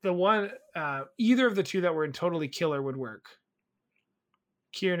one either of the two that were in Totally Killer would work.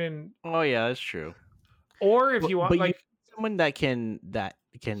 Kiernan. Oh yeah, that's true. Or if you want like someone that can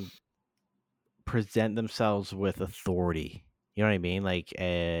present themselves with authority. You know what I mean? Like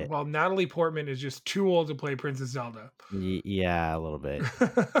well, Natalie Portman is just too old to play Princess Zelda. Yeah, a little bit.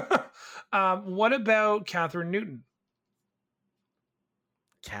 What about Catherine Newton?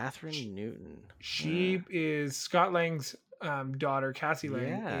 Catherine Newton. She is Scott Lang's daughter, Cassie Lang,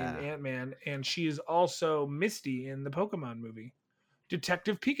 Yeah. in Ant-Man, and she is also Misty in the Pokemon movie,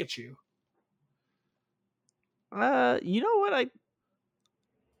 Detective Pikachu. You know what?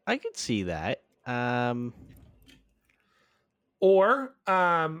 I could see that. Or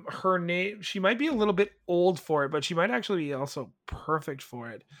her name, she might be a little bit old for it, but she might actually be also perfect for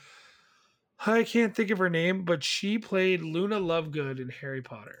it. I can't think of her name, but she played Luna Lovegood in Harry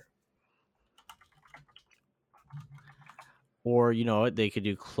Potter. Or you know what? They could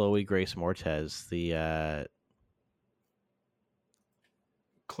do Chloe Grace Moretz, the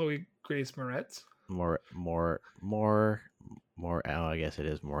Chloe Grace Moretz. more. Oh, I guess it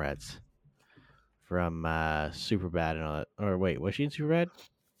is Moretz from Superbad and all that. Or wait, was she in Superbad?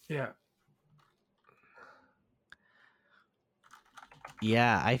 Yeah.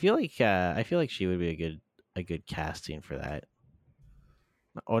 Yeah, I feel like she would be a good casting for that.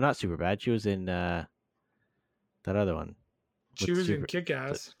 Oh, not Superbad. She was in that other one. She was in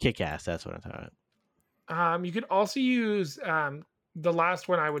Kick-Ass. Kick-Ass, that's what I'm talking about. You could also use the last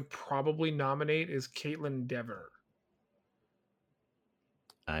one I would probably nominate is Caitlin Dever.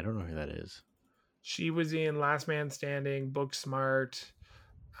 I don't know who that is. She was in Last Man Standing, Booksmart,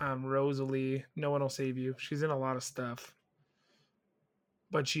 Rosalie, No One Will Save You. She's in a lot of stuff.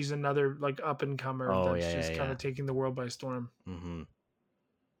 But she's another like up and comer that's just kind of taking the world by storm. Mm-hmm.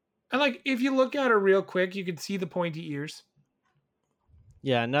 And like, if you look at her real quick, you can see the pointy ears.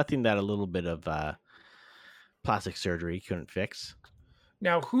 Yeah, nothing that a little bit of plastic surgery couldn't fix.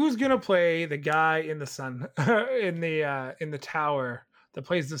 Now, who's gonna play the guy in the sun in the tower that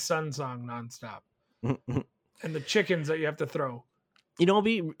plays the sun song nonstop, and the chickens that you have to throw? You know,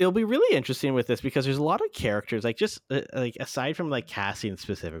 it'll be really interesting with this because there's a lot of characters, like just like aside from like casting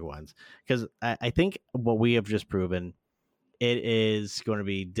specific ones, because I think what we have just proven, it is going to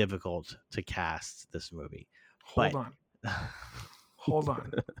be difficult to cast this movie. Hold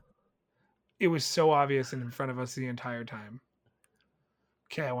on. It was so obvious and in front of us the entire time.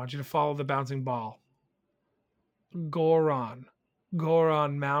 Okay, I want you to follow the bouncing ball. Goron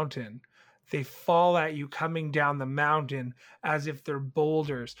Mountain. They fall at you coming down the mountain as if they're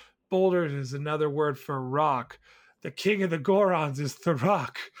boulders. Boulders is another word for rock. The king of the Gorons is the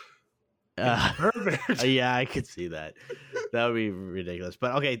rock. Perfect. Yeah, I could see that. That would be ridiculous.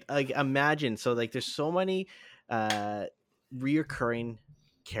 But okay, like imagine, so like there's so many reoccurring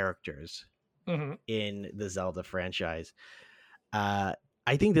characters in the Zelda franchise. I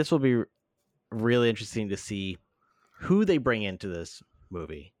think this will be really interesting to see who they bring into this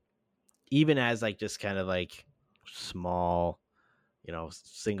movie, even as like just kind of like small,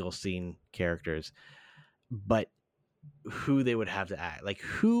 single scene characters, but who they would have to act. Like,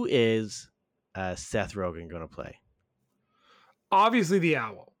 who is Seth Rogen going to play? Obviously the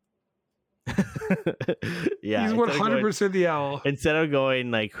owl. Yeah, he's 100% the owl. Instead of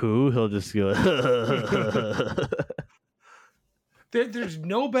going like who, he'll just go. There's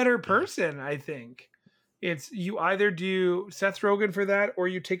no better person, I think. It's you either do Seth Rogen for that, or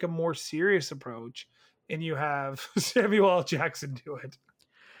you take a more serious approach and you have Samuel L. Jackson do it.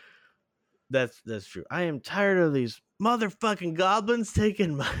 That's true. I am tired of these motherfucking goblins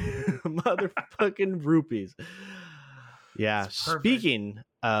taking my motherfucking rupees. Yeah. Speaking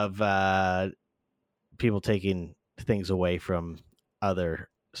of people taking things away from other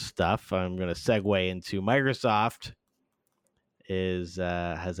stuff, I'm going to segue into Microsoft has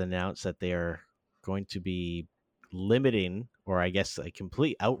announced that they are going to be limiting, or I guess a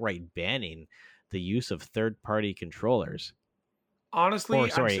complete outright banning, the use of third-party controllers. Honestly,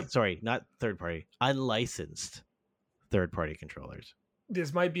 sorry, not third-party, unlicensed third-party controllers.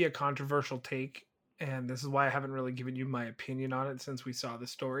 This might be a controversial take, and this is why I haven't really given you my opinion on it since we saw the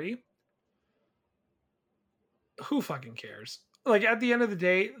story. Who fucking cares? Like, at the end of the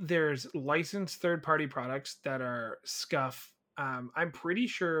day, there's licensed third-party products that are scuff. I'm pretty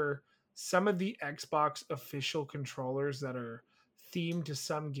sure some of the Xbox official controllers that are themed to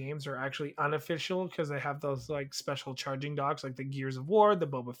some games are actually unofficial because they have those like special charging docks, like the Gears of War, the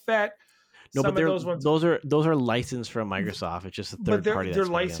Boba Fett. No, but those are licensed from Microsoft. It's just a third party. They're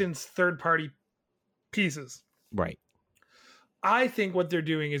licensed third party pieces, right? I think what they're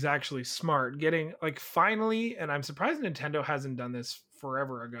doing is actually smart. Getting like finally, and I'm surprised Nintendo hasn't done this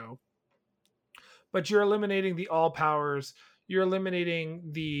forever ago. But you're eliminating the all powers. You're eliminating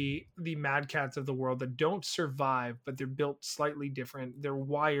the Mad Cats of the world that don't survive, but they're built slightly different. They're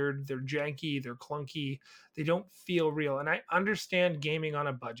wired, they're janky, they're clunky. They don't feel real. And I understand gaming on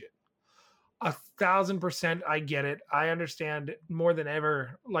a budget. 1,000% I get it. I understand more than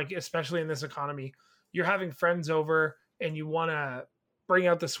ever, like especially in this economy. You're having friends over and you want to bring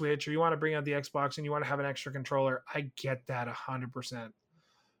out the Switch or you want to bring out the Xbox and you want to have an extra controller. I get that 100%.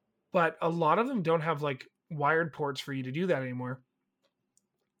 But a lot of them don't have like wired ports for you to do that anymore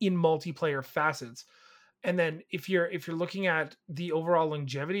in multiplayer facets. And then if you're looking at the overall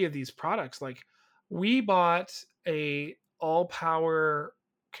longevity of these products, like we bought a all power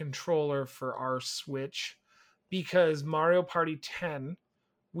controller for our Switch because Mario Party 10,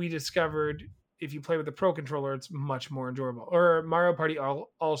 we discovered if you play with the Pro controller, it's much more enjoyable. Or Mario Party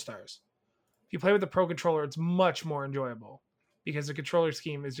All Stars. If you play with the Pro controller, it's much more enjoyable because the controller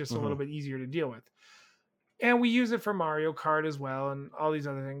scheme is just a little bit easier to deal with. And we use it for Mario Kart as well and all these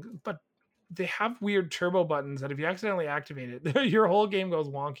other things. But they have weird turbo buttons that if you accidentally activate it, your whole game goes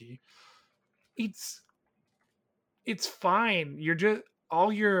wonky. It's fine. You're just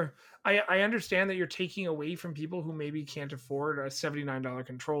I understand that you're taking away from people who maybe can't afford a $79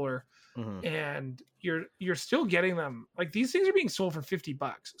 controller, and you're still getting them. Like these things are being sold for $50,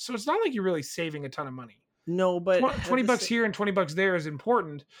 so it's not like you're really saving a ton of money. No, but $20 here and $20 there is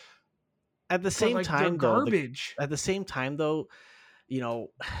important. At the same time, though, garbage. At the same time, though,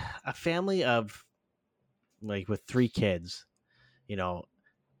 a family of like with 3 kids,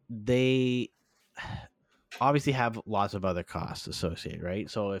 they obviously have lots of other costs associated, right?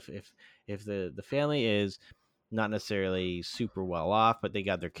 So if the family is not necessarily super well off, but they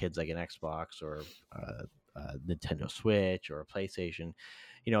got their kids like an Xbox or a Nintendo Switch or a PlayStation,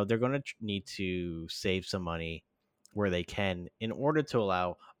 they're going to need to save some money where they can in order to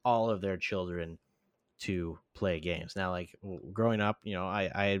allow all of their children to play games. Now, like growing up, I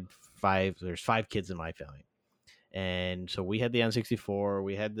had there's 5 kids in my family. And so we had the N64,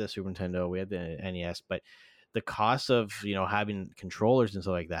 we had the Super Nintendo, we had the NES, but the cost of, having controllers and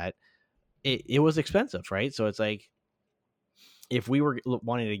stuff like that, it was expensive, right? So it's like, if we were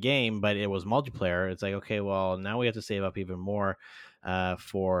wanting a game, but it was multiplayer, it's like, okay, well, now we have to save up even more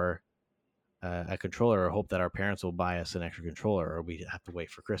for a controller, or hope that our parents will buy us an extra controller, or we have to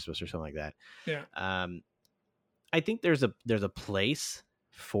wait for Christmas or something like that. Yeah. I think there's a place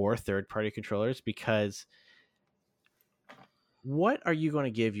for third-party controllers, because what are you going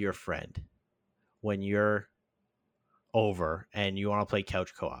to give your friend when you're over and you want to play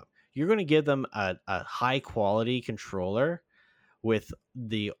couch co-op? You're going to give them a high-quality controller with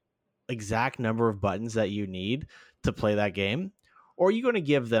the exact number of buttons that you need to play that game? Or are you going to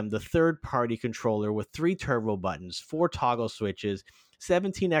give them the third-party controller with 3 turbo buttons, 4 toggle switches,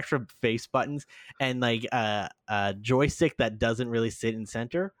 17 extra face buttons, and like a joystick that doesn't really sit in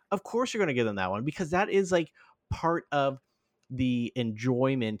center? Of course you're going to give them that one, because that is like part of the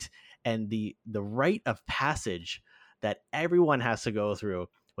enjoyment and the rite of passage that everyone has to go through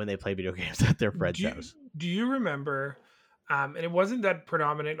when they play video games at their friend's house. Do you remember, and it wasn't that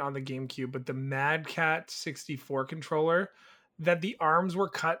predominant on the GameCube, but the Mad Cat 64 controller, that the arms were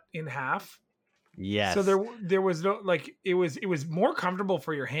cut in half? Yes. So there was no, like, it was more comfortable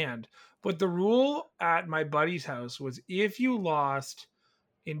for your hand. But the rule at my buddy's house was, if you lost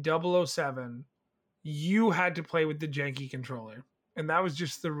in 007, you had to play with the janky controller. And that was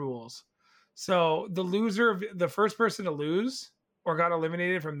just the rules. So the first person to lose or got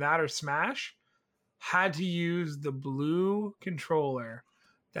eliminated from that or Smash had to use the blue controller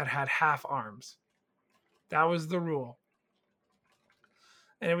that had half arms. That was the rule.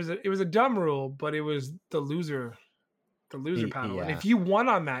 And it was a dumb rule, but it was the loser paddle. Yeah. And if you won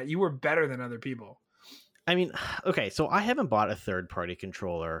on that, you were better than other people. I mean, okay, so I haven't bought a third-party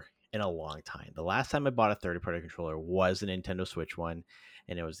controller in a long time. The last time I bought a third-party controller was a Nintendo Switch one,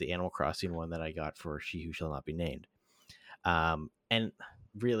 and it was the Animal Crossing one that I got for She Who Shall Not Be Named. And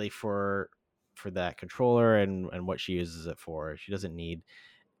really, for that controller and what she uses it for, she doesn't need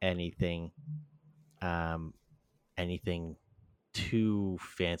anything too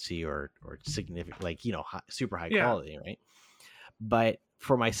fancy or significant, like, super high quality, right? But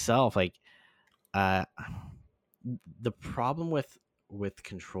for myself, like, the problem with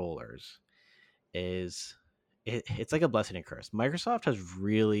controllers is it's like a blessing and curse. Microsoft has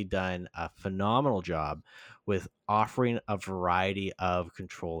really done a phenomenal job with offering a variety of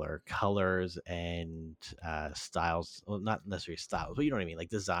controller colors and styles. Well, not necessarily styles, but you know what I mean, like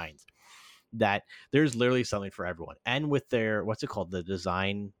designs. That there's literally something for everyone. And with their, what's it called, the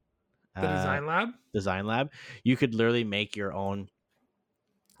design lab, you could literally make your own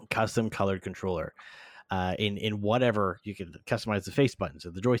custom colored controller in whatever. You could customize the face buttons,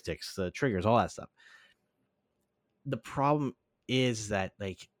 the joysticks, the triggers, all that stuff. The problem is that,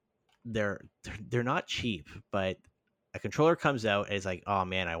 like, they're not cheap, but a controller comes out and it's like, oh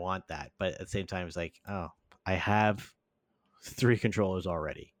man, I want that. But at the same time, it's like, oh, I have 3 controllers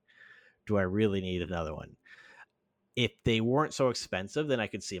already. Do I really need another one? If they weren't so expensive, then I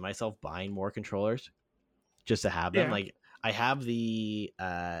could see myself buying more controllers just to have them. Yeah. Like, I have the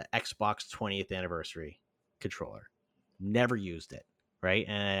Xbox 20th anniversary controller. Never used it, right?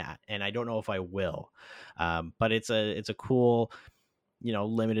 And I don't know if I will. But it's a cool,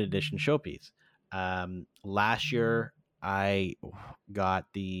 limited edition showpiece. Last year I got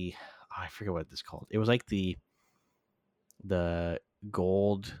I forget what it's called. It was like the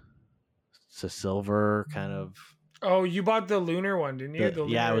gold to silver kind of. Oh, you bought the lunar one, didn't you?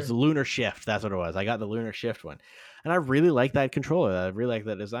 Yeah, it was the Lunar Shift. That's what it was. I got the Lunar Shift one. And I really like that controller. I really like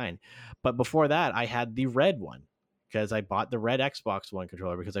that design. But before that, I had the red one, because I bought the red Xbox One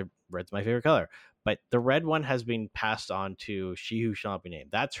controller because red's my favorite color. But the red one has been passed on to She Who Shall Not Be Named.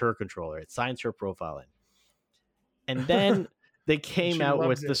 That's her controller. It signs her profile in. And then they came out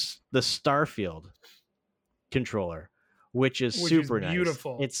with the Starfield controller, which is super nice.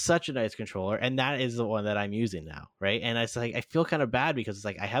 Beautiful. It's such a nice controller, and that is the one that I'm using now, right? And it's like, I feel kind of bad because it's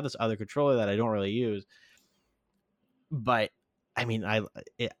like I have this other controller that I don't really use, but I mean,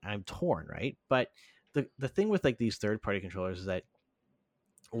 I'm torn, right? But the thing with like these third-party controllers is that,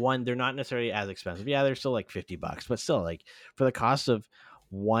 one, they're not necessarily as expensive. Yeah, they're still like $50, but still, like, for the cost of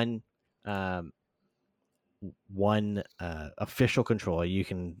one official controller, you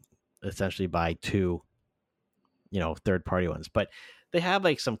can essentially buy 2 third-party ones. But they have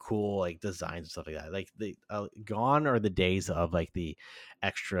like some cool like designs and stuff like that. Like the gone are the days of like the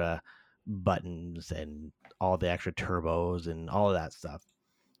extra buttons and all the extra turbos and all of that stuff.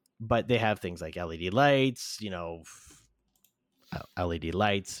 But they have things like LED lights, LED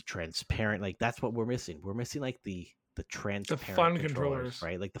lights, transparent. Like that's what we're missing. We're missing like the transparent fun controllers,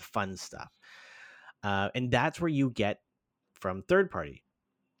 right? Like the fun stuff. And that's where you get from third party,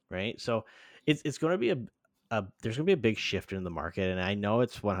 right? So it's going to be there's going to be a big shift in the market, and I know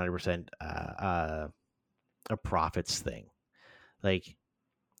it's 100% a profits thing. Like,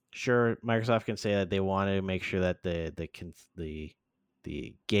 sure, Microsoft can say that they want to make sure that the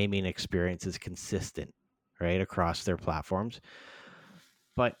gaming experience is consistent, right, across their platforms.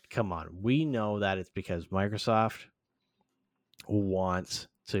 But come on, we know that it's because Microsoft wants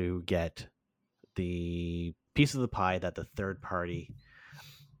to get the piece of the pie that the third-party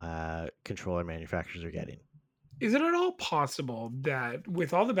controller manufacturers are getting. Is it at all possible that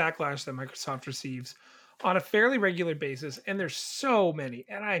with all the backlash that Microsoft receives on a fairly regular basis, and there's so many,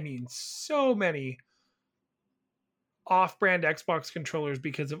 and I mean so many off-brand Xbox controllers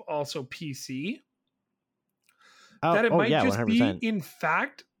because of also PC, that it might just 100%. be in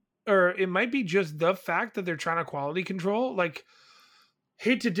fact, or it might be just the fact that they're trying to quality control. Like,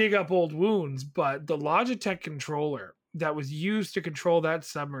 hate to dig up old wounds, but the Logitech controller that was used to control that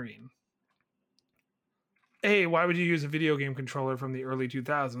submarine, A, why would you use a video game controller from the early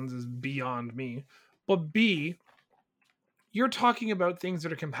 2000s is beyond me. But B, you're talking about things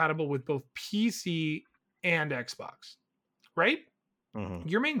that are compatible with both PC and Xbox, right? Mm-hmm.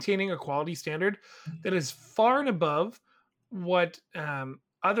 You're maintaining a quality standard that is far and above what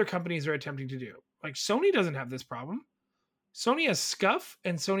other companies are attempting to do. Like, Sony doesn't have this problem. Sony has SCUF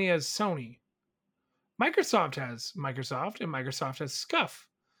and Sony has Sony. Microsoft has Microsoft and Microsoft has SCUF.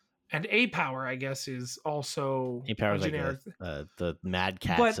 And A-Power, I guess, is also A-Power is like generic. the Mad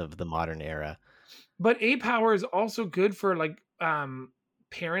Cats of the modern era. But A-Power is also good for like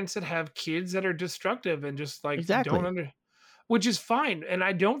parents that have kids that are destructive and just like Exactly. which is fine. And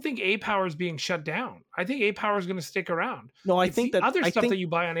I don't think A-Power is being shut down. I think A-Power is going to stick around. No, I It's think the that other I stuff think, that you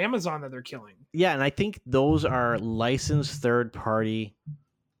buy on Amazon that they're killing. yeah, and I think those are licensed third-party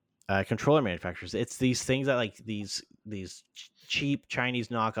controller manufacturers. It's these things that like these cheap Chinese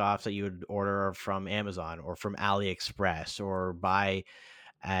knockoffs that you would order from Amazon or from AliExpress or buy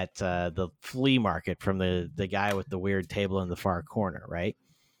at the flea market from the guy with the weird table in the far corner, right?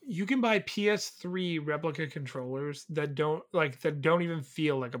 You can buy PS3 replica controllers that don't even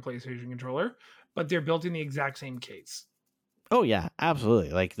feel like a PlayStation controller, but they're built in the exact same case. Oh yeah, absolutely.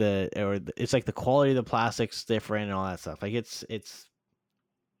 Like it's like the quality of the plastic's different and all that stuff. Like it's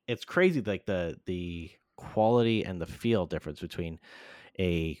crazy, like the quality and the feel difference between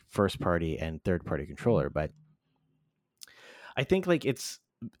a first party and third party controller. But I think like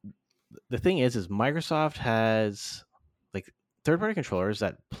the thing is Microsoft has like third party controllers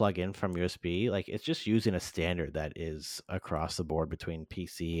that plug in from USB. Like it's just using a standard that is across the board between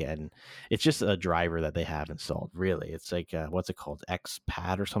PC, and it's just a driver that they have installed. Really, it's like what's it called,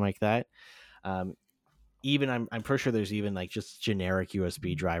 XPad or something like that. Even I'm pretty sure there's even like just generic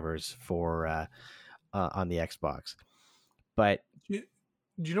USB drivers for on the Xbox. But Do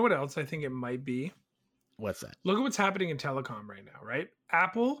you know what else I think it might be? what's that? Look at what's happening in telecom right now, right?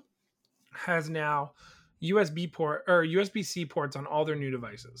 Apple has now USB-C ports on all their new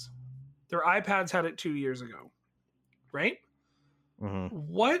devices. Their iPads had it 2 years ago, right? Mm-hmm.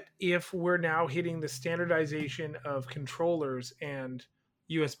 What if we're now hitting the standardization of controllers and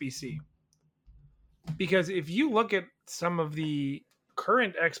USB-C? Because if you look at some of the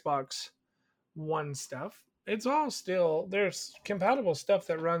current Xbox One stuff, it's all still, there's compatible stuff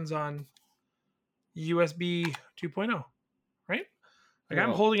that runs on USB 2.0, right? Like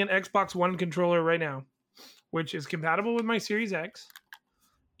I'm holding an Xbox One controller right now, which is compatible with my Series X.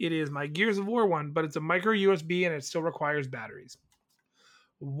 It is my Gears of War one, but it's a micro USB and it still requires batteries.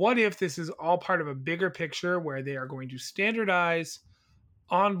 What if this is all part of a bigger picture where they are going to standardize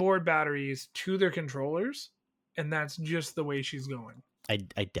onboard batteries to their controllers, and that's just the way she's going? I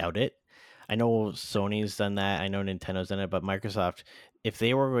doubt it. I know Sony's done that. I know Nintendo's done it, but Microsoft, if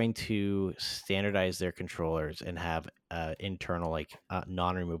they were going to standardize their controllers and have internal like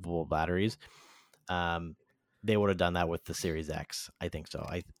non-removable batteries, they would have done that with the Series X. I think so.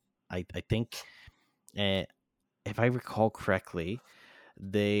 I think, if I recall correctly,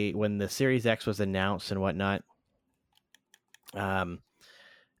 when the Series X was announced and whatnot,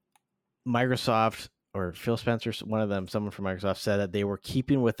 Microsoft or Phil Spencer, one of them, someone from Microsoft, said that they were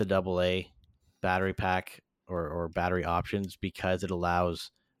keeping with the AA battery pack or battery options because it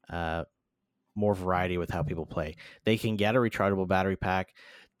allows more variety with how people play. They can get a rechargeable battery pack.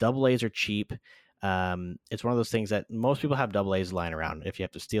 Double A's are cheap. It's one of those things that most people have double A's lying around. If you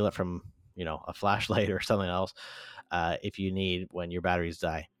have to steal it from, a flashlight or something else, if you need when your batteries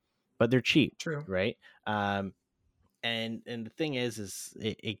die, but they're cheap, True. right? And the thing is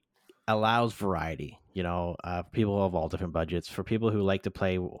it allows variety. People of all different budgets. For people who like to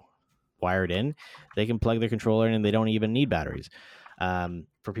play wired in, they can plug their controller in and they don't even need batteries.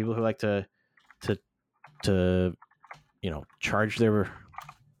 For people who like to charge their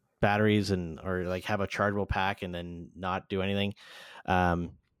batteries or like have a chargeable pack and then not do anything,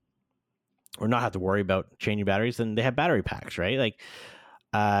 or not have to worry about changing batteries, then they have battery packs, right? Like,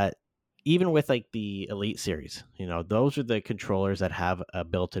 even with like the Elite series, those are the controllers that have a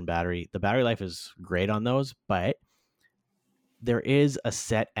built-in battery. The battery life is great on those, but there is a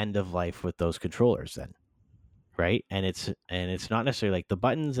set end of life with those controllers then, right? And it's not necessarily like the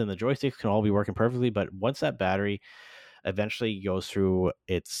buttons and the joysticks can all be working perfectly, but once that battery eventually goes through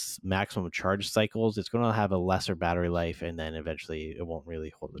its maximum charge cycles, it's going to have a lesser battery life, and then eventually it won't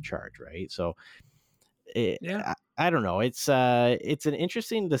really hold the charge, right? So I don't know. It's an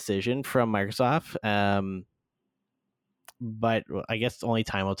interesting decision from Microsoft, but I guess only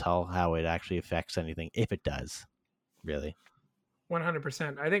time will tell how it actually affects anything, if it does, really.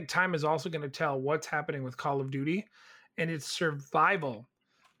 100%. I think time is also going to tell what's happening with Call of Duty and its survival.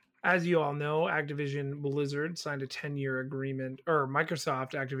 As you all know, Activision Blizzard signed a 10-year agreement, or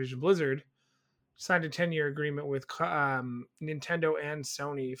Microsoft Activision Blizzard signed a 10-year agreement with Nintendo and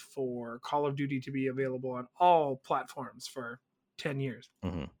Sony for Call of Duty to be available on all platforms for 10 years.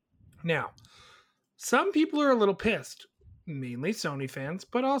 Mm-hmm. Now, some people are a little pissed, mainly Sony fans,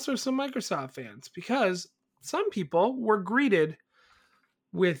 but also some Microsoft fans, because some people were greeted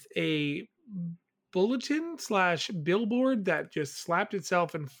with a bulletin/billboard that just slapped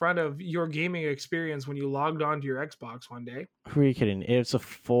itself in front of your gaming experience when you logged onto your Xbox one day. Who are you kidding? It's a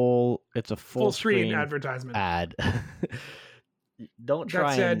full screen advertisement ad. Don't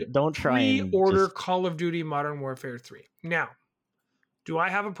try pre-order Call of Duty Modern Warfare 3. Now, do I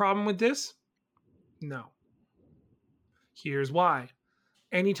have a problem with this? No. Here's why.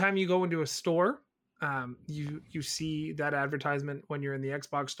 Anytime you go into a store, you see that advertisement when you're in the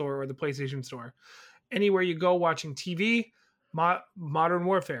Xbox store or the PlayStation store. Anywhere you go watching TV, Modern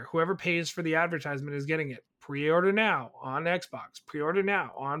Warfare, whoever pays for the advertisement is getting it. Pre-order now on Xbox. Pre-order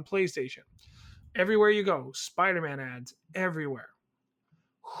now on PlayStation. Everywhere you go, Spider-Man ads everywhere.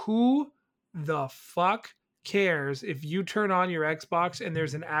 Who the fuck cares if you turn on your Xbox and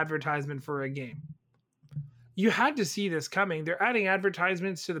there's an advertisement for a game? You had to see this coming. They're adding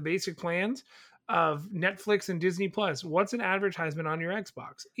advertisements to the basic plans of Netflix and Disney Plus. What's an advertisement on your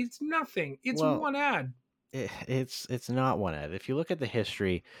Xbox? It's nothing. It's one ad. It's not one ad. If you look at the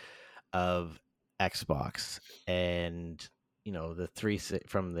history of Xbox and the three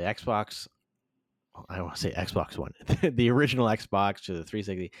from the Xbox, I don't want to say Xbox One, the original Xbox to the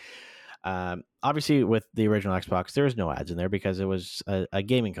 360. Obviously, with the original Xbox, there was no ads in there because it was a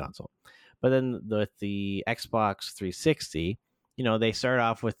gaming console. But then with the Xbox 360, they started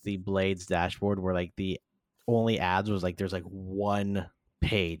off with the Blades dashboard where like the only ads was like there's like one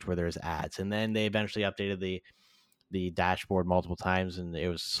page where there's ads, and then they eventually updated the dashboard multiple times, and it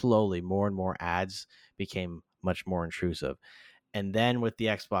was slowly more and more ads became much more intrusive. And then with the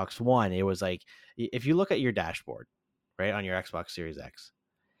Xbox One, it was like if you look at your dashboard, right, on your Xbox Series X,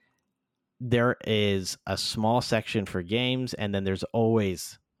 there is a small section for games, and then there's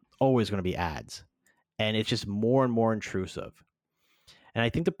always going to be ads, and it's just more and more intrusive. And I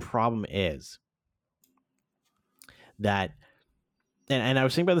think the problem is that, and I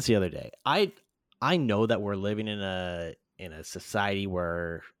was thinking about this the other day. I know that we're living in a society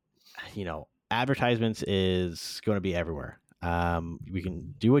where, advertisements is going to be everywhere. We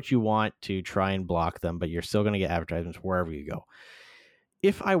can do what you want to try and block them, but you're still going to get advertisements wherever you go.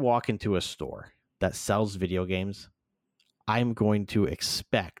 If I walk into a store that sells video games, I'm going to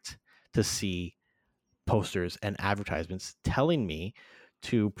expect to see posters and advertisements telling me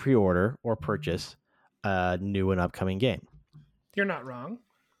to pre-order or purchase a new and upcoming game. You're not wrong.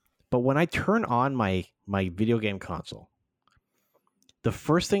 But when I turn on my video game console, the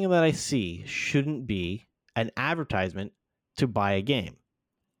first thing that I see shouldn't be an advertisement to buy a game.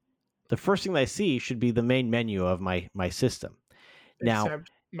 The first thing that I see should be the main menu of my system. Except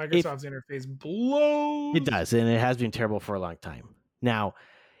now, Microsoft's interface blows. It does, and it has been terrible for a long time. Now,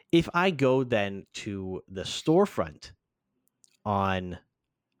 if I go then to the storefront on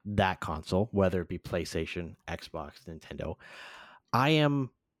that console, whether it be PlayStation, Xbox, Nintendo, I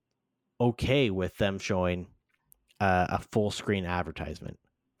am okay with them showing a full screen advertisement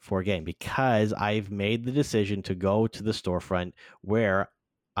for a game because I've made the decision to go to the storefront where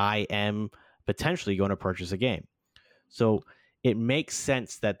I am potentially going to purchase a game. So it makes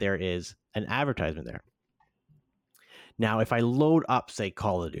sense that there is an advertisement there. Now, if I load up, say,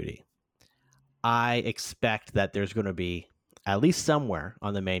 Call of Duty, I expect that there's going to be at least somewhere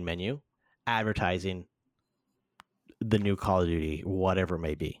on the main menu advertising the new Call of Duty, whatever it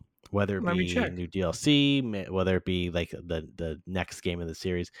may be, whether it Let me be check. new DLC, whether it be like the next game in the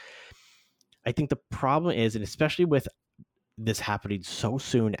series. I think the problem is, and especially with this happening so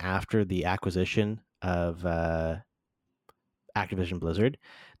soon after the acquisition of Activision Blizzard,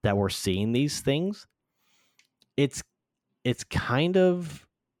 that we're seeing these things. It's kind of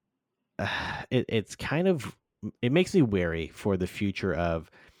it makes me wary for the future of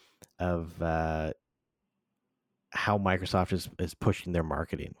how Microsoft is pushing their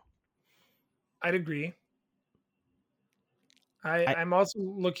marketing. I'd agree. I'm also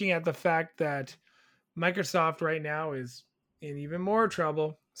looking at the fact that Microsoft right now is in even more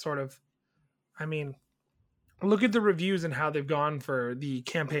trouble, sort of. I mean, look at the reviews and how they've gone for the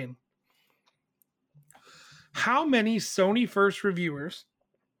campaign. How many Sony first reviewers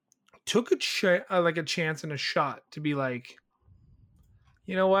took a chance and a shot to be like,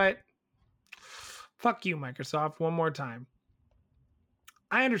 you know what? Fuck you, Microsoft, one more time.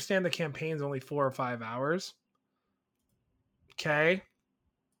 I understand the campaign's only 4 or 5 hours. Okay.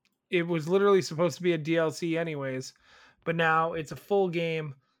 It was literally supposed to be a DLC anyways, but now it's a full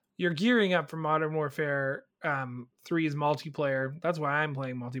game. You're gearing up for Modern Warfare 3's multiplayer. That's why I'm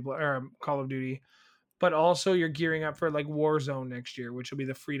playing multiplayer Call of Duty. But also you're gearing up for like Warzone next year, which will be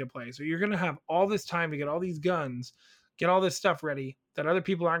the free to play. So you're going to have all this time to get all these guns, get all this stuff ready that other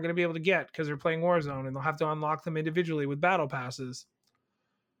people aren't going to be able to get because they're playing Warzone and they'll have to unlock them individually with battle passes.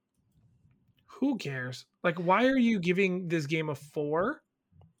 Who cares? Like, why are you giving this game a 4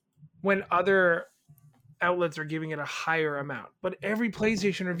 when other outlets are giving it a higher amount? But every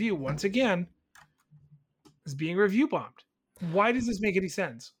PlayStation review, once again, is being review bombed. Why does this make any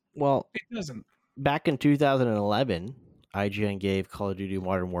sense? Well, It doesn't. back in 2011, IGN gave Call of Duty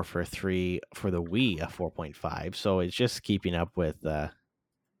Modern Warfare 3 for the Wii a 4.5, so it's just keeping up with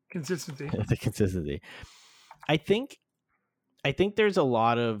Consistency. the consistency. I think there's a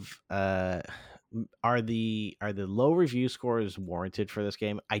lot of are the low review scores warranted for this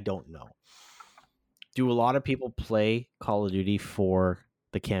game? I don't know. Do a lot of people play Call of Duty for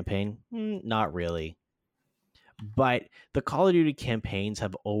the campaign? Not really. But the Call of Duty campaigns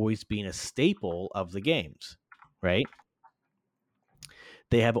have always been a staple of the games, right?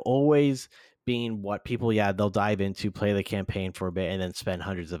 They have always been what people, they'll dive into, play the campaign for a bit, and then spend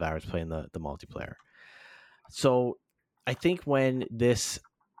hundreds of hours playing the multiplayer. So I think when this,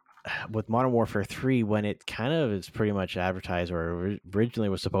 with Modern Warfare 3, when it kind of is pretty much advertised or originally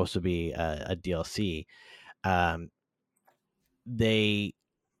was supposed to be a DLC,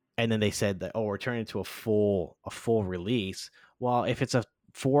 and then they said that, we're turning into a full release. Well, if it's if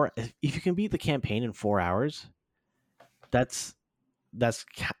you can beat the campaign in 4 hours, that's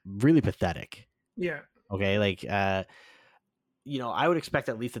really pathetic. Yeah. Okay, like I would expect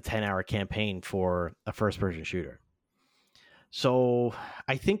at least a 10-hour campaign for a first-person shooter. So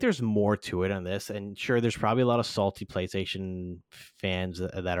I think there's more to it on this, and sure, there's probably a lot of salty PlayStation fans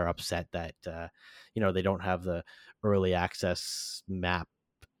that are upset that they don't have the early access map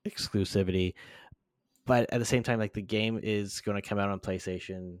exclusivity, but at the same time, like, the game is going to come out on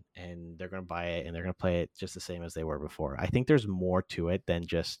PlayStation and they're going to buy it and they're going to play it just the same as they were before. I think there's more to it than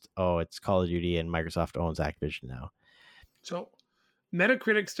just, it's Call of Duty and Microsoft owns Activision now. So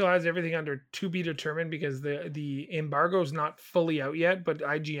Metacritic still has everything under to be determined because the embargo is not fully out yet, but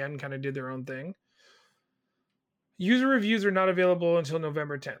IGN kind of did their own thing. User reviews are not available until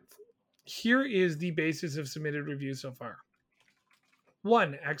November 10th. Here is the basis of submitted reviews so far.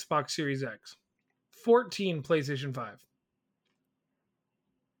 1 Xbox Series X, 14 PlayStation 5.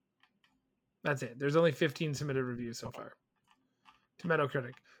 That's it. There's only 15 submitted reviews so far to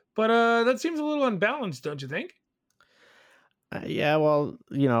Metacritic. But that seems a little unbalanced, don't you think? Yeah, well,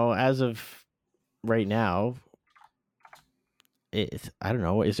 as of right now, I don't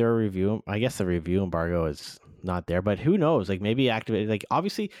know. Is there a review? I guess the review embargo is not there, but who knows? Like, maybe Activision, like,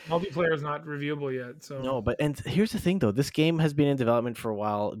 obviously multiplayer is not reviewable yet. So no, and here's the thing though, this game has been in development for a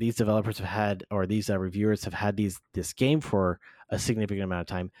while. These developers have had, or these reviewers have had this game for a significant amount of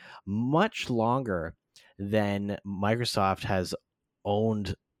time, much longer than Microsoft has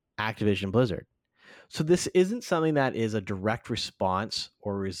owned Activision Blizzard. So this isn't something that is a direct response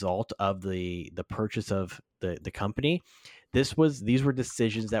or result of the purchase of the company. These were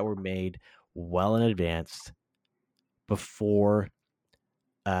decisions that were made well in advance before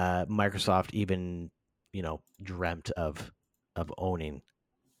Microsoft even, dreamt of owning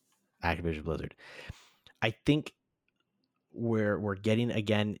Activision Blizzard. I think we're getting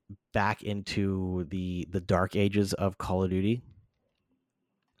again back into the dark ages of Call of Duty,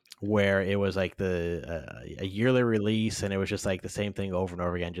 where it was like a yearly release and it was just like the same thing over and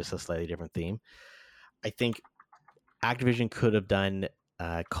over again, just a slightly different theme. I think Activision could have done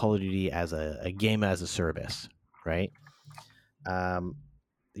Call of Duty as a game as a service, right?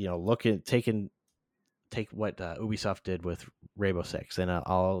 Take what Ubisoft did with Rainbow Six, and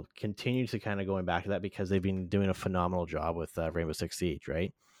I'll continue to kind of going back to that because they've been doing a phenomenal job with Rainbow Six Siege,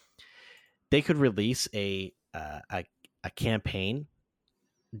 right? They could release a campaign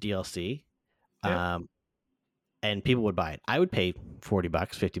DLC, and people would buy it. I would pay $40,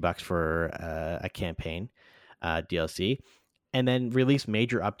 $50 for a campaign DLC, and then release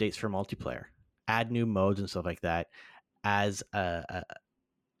major updates for multiplayer, add new modes and stuff like that as a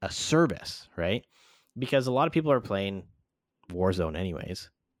service, right? Because a lot of people are playing Warzone anyways,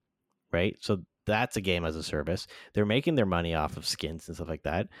 right? So that's a game as a service. They're making their money off of skins and stuff like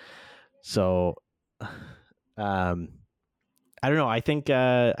that. So, I don't know. I think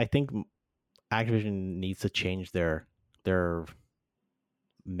Activision needs to change their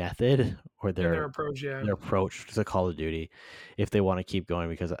method or their approach to Call of Duty if they want to keep going.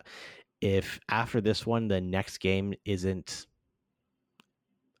 Because if after this one, the next game isn't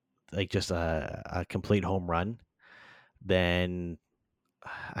like just a complete home run, then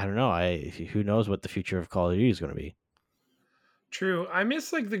I don't know. Who knows what the future of Call of Duty is going to be. True. I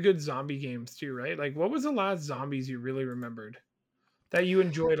miss like the good zombie games too, right? Like what was the last zombies you really remembered that you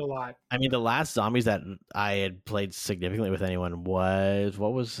enjoyed a lot? I mean, the last zombies that I had played significantly with anyone was,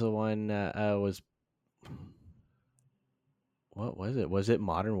 what was the one what was it? Was it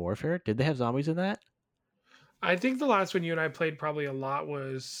Modern Warfare? Did they have zombies in that? I think the last one you and I played probably a lot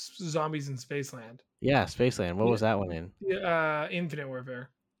was Zombies in Spaceland. Yeah, Spaceland. What was that one in? Infinite Warfare.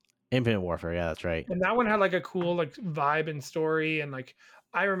 Infinite Warfare, yeah, that's right. And that one had like a cool like vibe and story, and like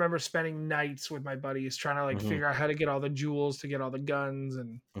I remember spending nights with my buddies trying to like figure out how to get all the jewels to get all the guns,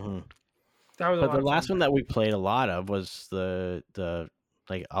 and that was. But the last one that we played a lot of was the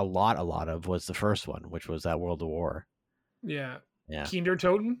like a lot of was the first one, which was that World of War. Yeah. Kinder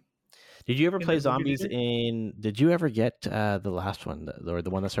Toten. Did you ever play zombies in? Did you ever get the last one, or the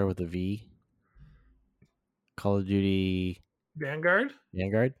one that started with the V? Call of Duty Vanguard.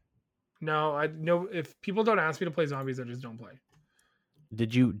 No, I know if people don't ask me to play zombies, I just don't play.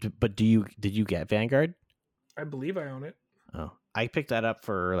 Did you get Vanguard? I believe I own it. Oh, I picked that up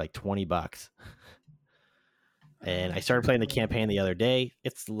for like $20. And I started playing the campaign the other day.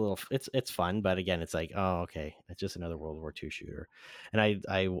 It's fun, but again, it's like, oh, okay, it's just another World War II shooter. And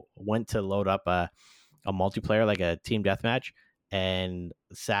I went to load up a multiplayer, like a team deathmatch, and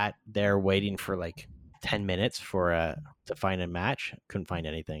sat there waiting for like 10 minutes to find a match. Couldn't find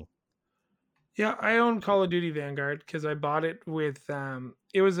anything. Yeah, I own Call of Duty Vanguard because I bought it with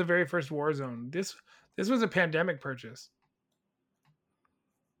it was the very first Warzone. This was a pandemic purchase.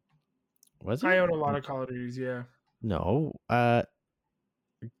 Was it? I own a lot of Call of Duties, yeah. No.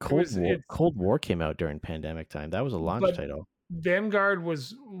 Cold War came out during pandemic time. That was a launch title. Vanguard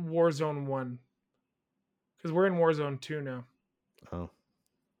was Warzone 1. Because we're in Warzone 2 now. Oh.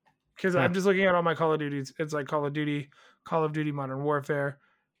 Because I'm just looking at all my Call of Duties. It's like Call of Duty Modern Warfare,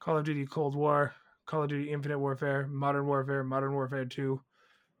 Call of Duty Cold War, Call of Duty Infinite Warfare, Modern Warfare 2.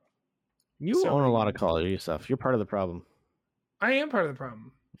 You own a lot of Call of Duty stuff. You're part of the problem. I am part of the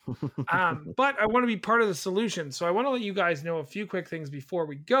problem. But I want to be part of the solution. So I want to let you guys know a few quick things before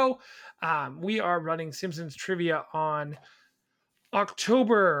we go. We are running Simpsons Trivia on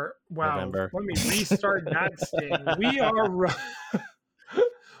October. Wow. November. Let me restart that sting.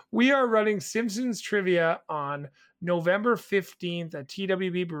 We are running Simpsons Trivia on November 15th at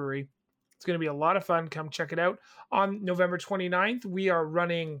TWB Brewery. It's going to be a lot of fun. Come check it out. On November 29th, we are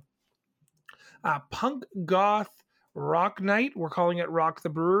running Punk Goth Rock Night. We're calling it Rock the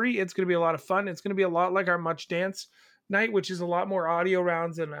Brewery. It's going to be a lot of fun. It's going to be a lot like our Much Dance night, which is a lot more audio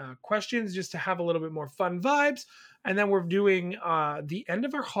rounds and questions just to have a little bit more fun vibes. And then we're doing the end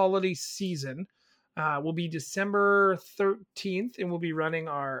of our holiday season will be December 13th, and we'll be running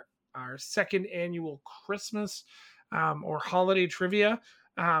our second annual Christmas or holiday trivia.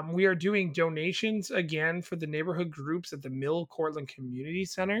 We are doing donations again for the neighborhood groups at the Mill Cortland Community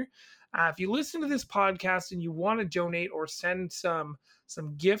Center. If you listen to this podcast and you want to donate or send some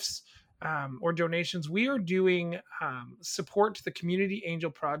gifts or donations, we are doing support to the Community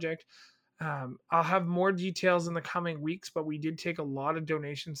Angel Project. I'll have more details in the coming weeks, but we did take a lot of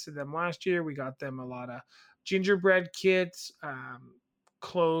donations to them last year. We got them a lot of gingerbread kits,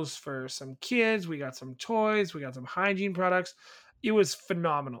 clothes for some kids. We got some toys. We got some hygiene products. It was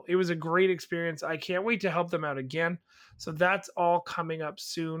phenomenal. It was a great experience. I can't wait to help them out again. So that's all coming up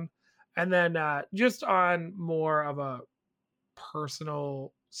soon. And then just on more of a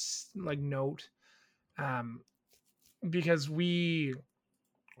personal note, because we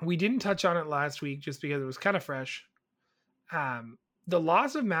didn't touch on it last week just because it was kind of fresh. The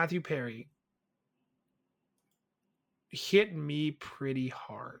loss of Matthew Perry hit me pretty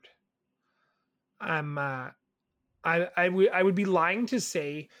hard. I would be lying to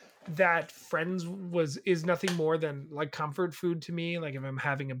say that Friends is nothing more than like comfort food to me. Like if I'm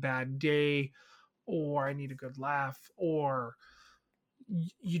having a bad day or I need a good laugh, or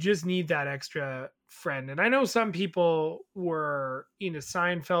you just need that extra friend. And I know some people were into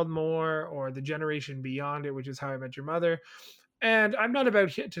Seinfeld more, or the generation beyond it, which is How I Met Your Mother. And I'm not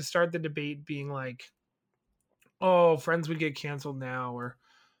about to start the debate being like, oh, Friends would get canceled now, or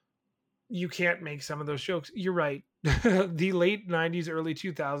you can't make some of those jokes. You're right. The late 90s, early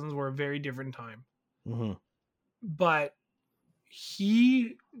 2000s were a very different time. Mm-hmm. But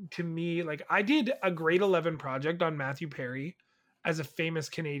he, to me, like I did a grade 11 project on Matthew Perry as a famous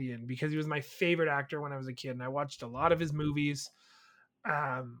Canadian because he was my favorite actor when I was a kid. And I watched a lot of his movies.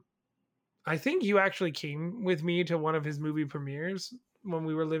 I think you actually came with me to one of his movie premieres when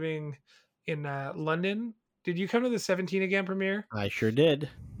we were living in London. Did you come to the 17 Again premiere? I sure did.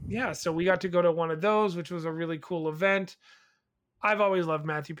 Yeah, so we got to go to one of those, which was a really cool event. I've always loved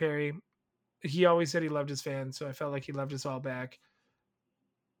Matthew Perry. He always said he loved his fans, so I felt like he loved us all back.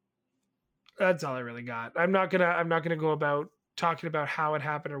 That's all I really got. I'm not gonna go about talking about how it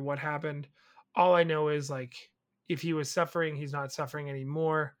happened or what happened. All I know is like if he was suffering, he's not suffering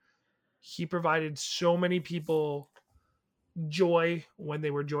anymore. He provided so many people joy when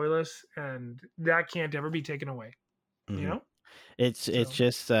they were joyless, and that can't ever be taken away. Mm-hmm. You know? It's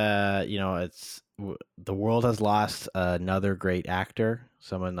just it's the world has lost another great actor,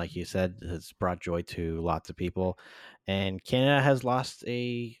 someone like you said has brought joy to lots of people, and Canada has lost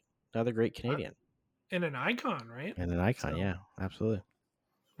another great Canadian and an icon, right? And an icon, so, yeah, absolutely.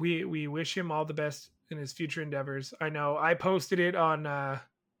 We wish him all the best in his future endeavors. I know I posted it on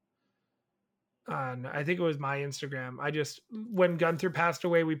I think it was my Instagram. When Gunther passed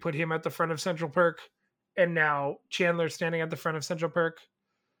away, we put him at the front of Central Perk. And now Chandler's standing at the front of Central Perk.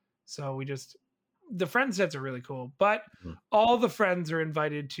 So the Friends sets are really cool. But all the friends are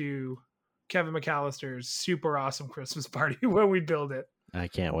invited to Kevin McAllister's super awesome Christmas party when we build it. I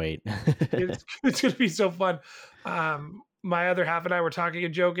can't wait. It's going to be so fun. My other half and I were talking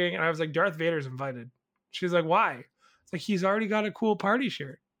and joking, and I was like, Darth Vader's invited. She's like, why? It's like, he's already got a cool party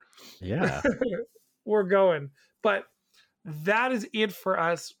shirt. Yeah. We're going. But that is it for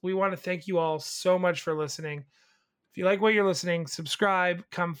us. We want to thank you all so much for listening. If you like what you're listening, subscribe,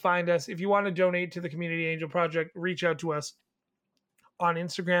 come find us. If you want to donate to the Community Angel Project, reach out to us on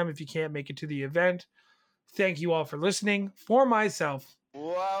Instagram if you can't make it to the event. Thank you all for listening. For myself,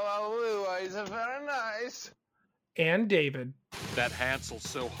 wow, is it very nice? And David. That Hansel's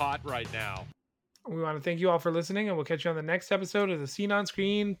so hot right now. We want to thank you all for listening, and we'll catch you on the next episode of the Scene on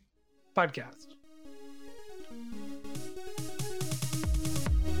Screen podcast.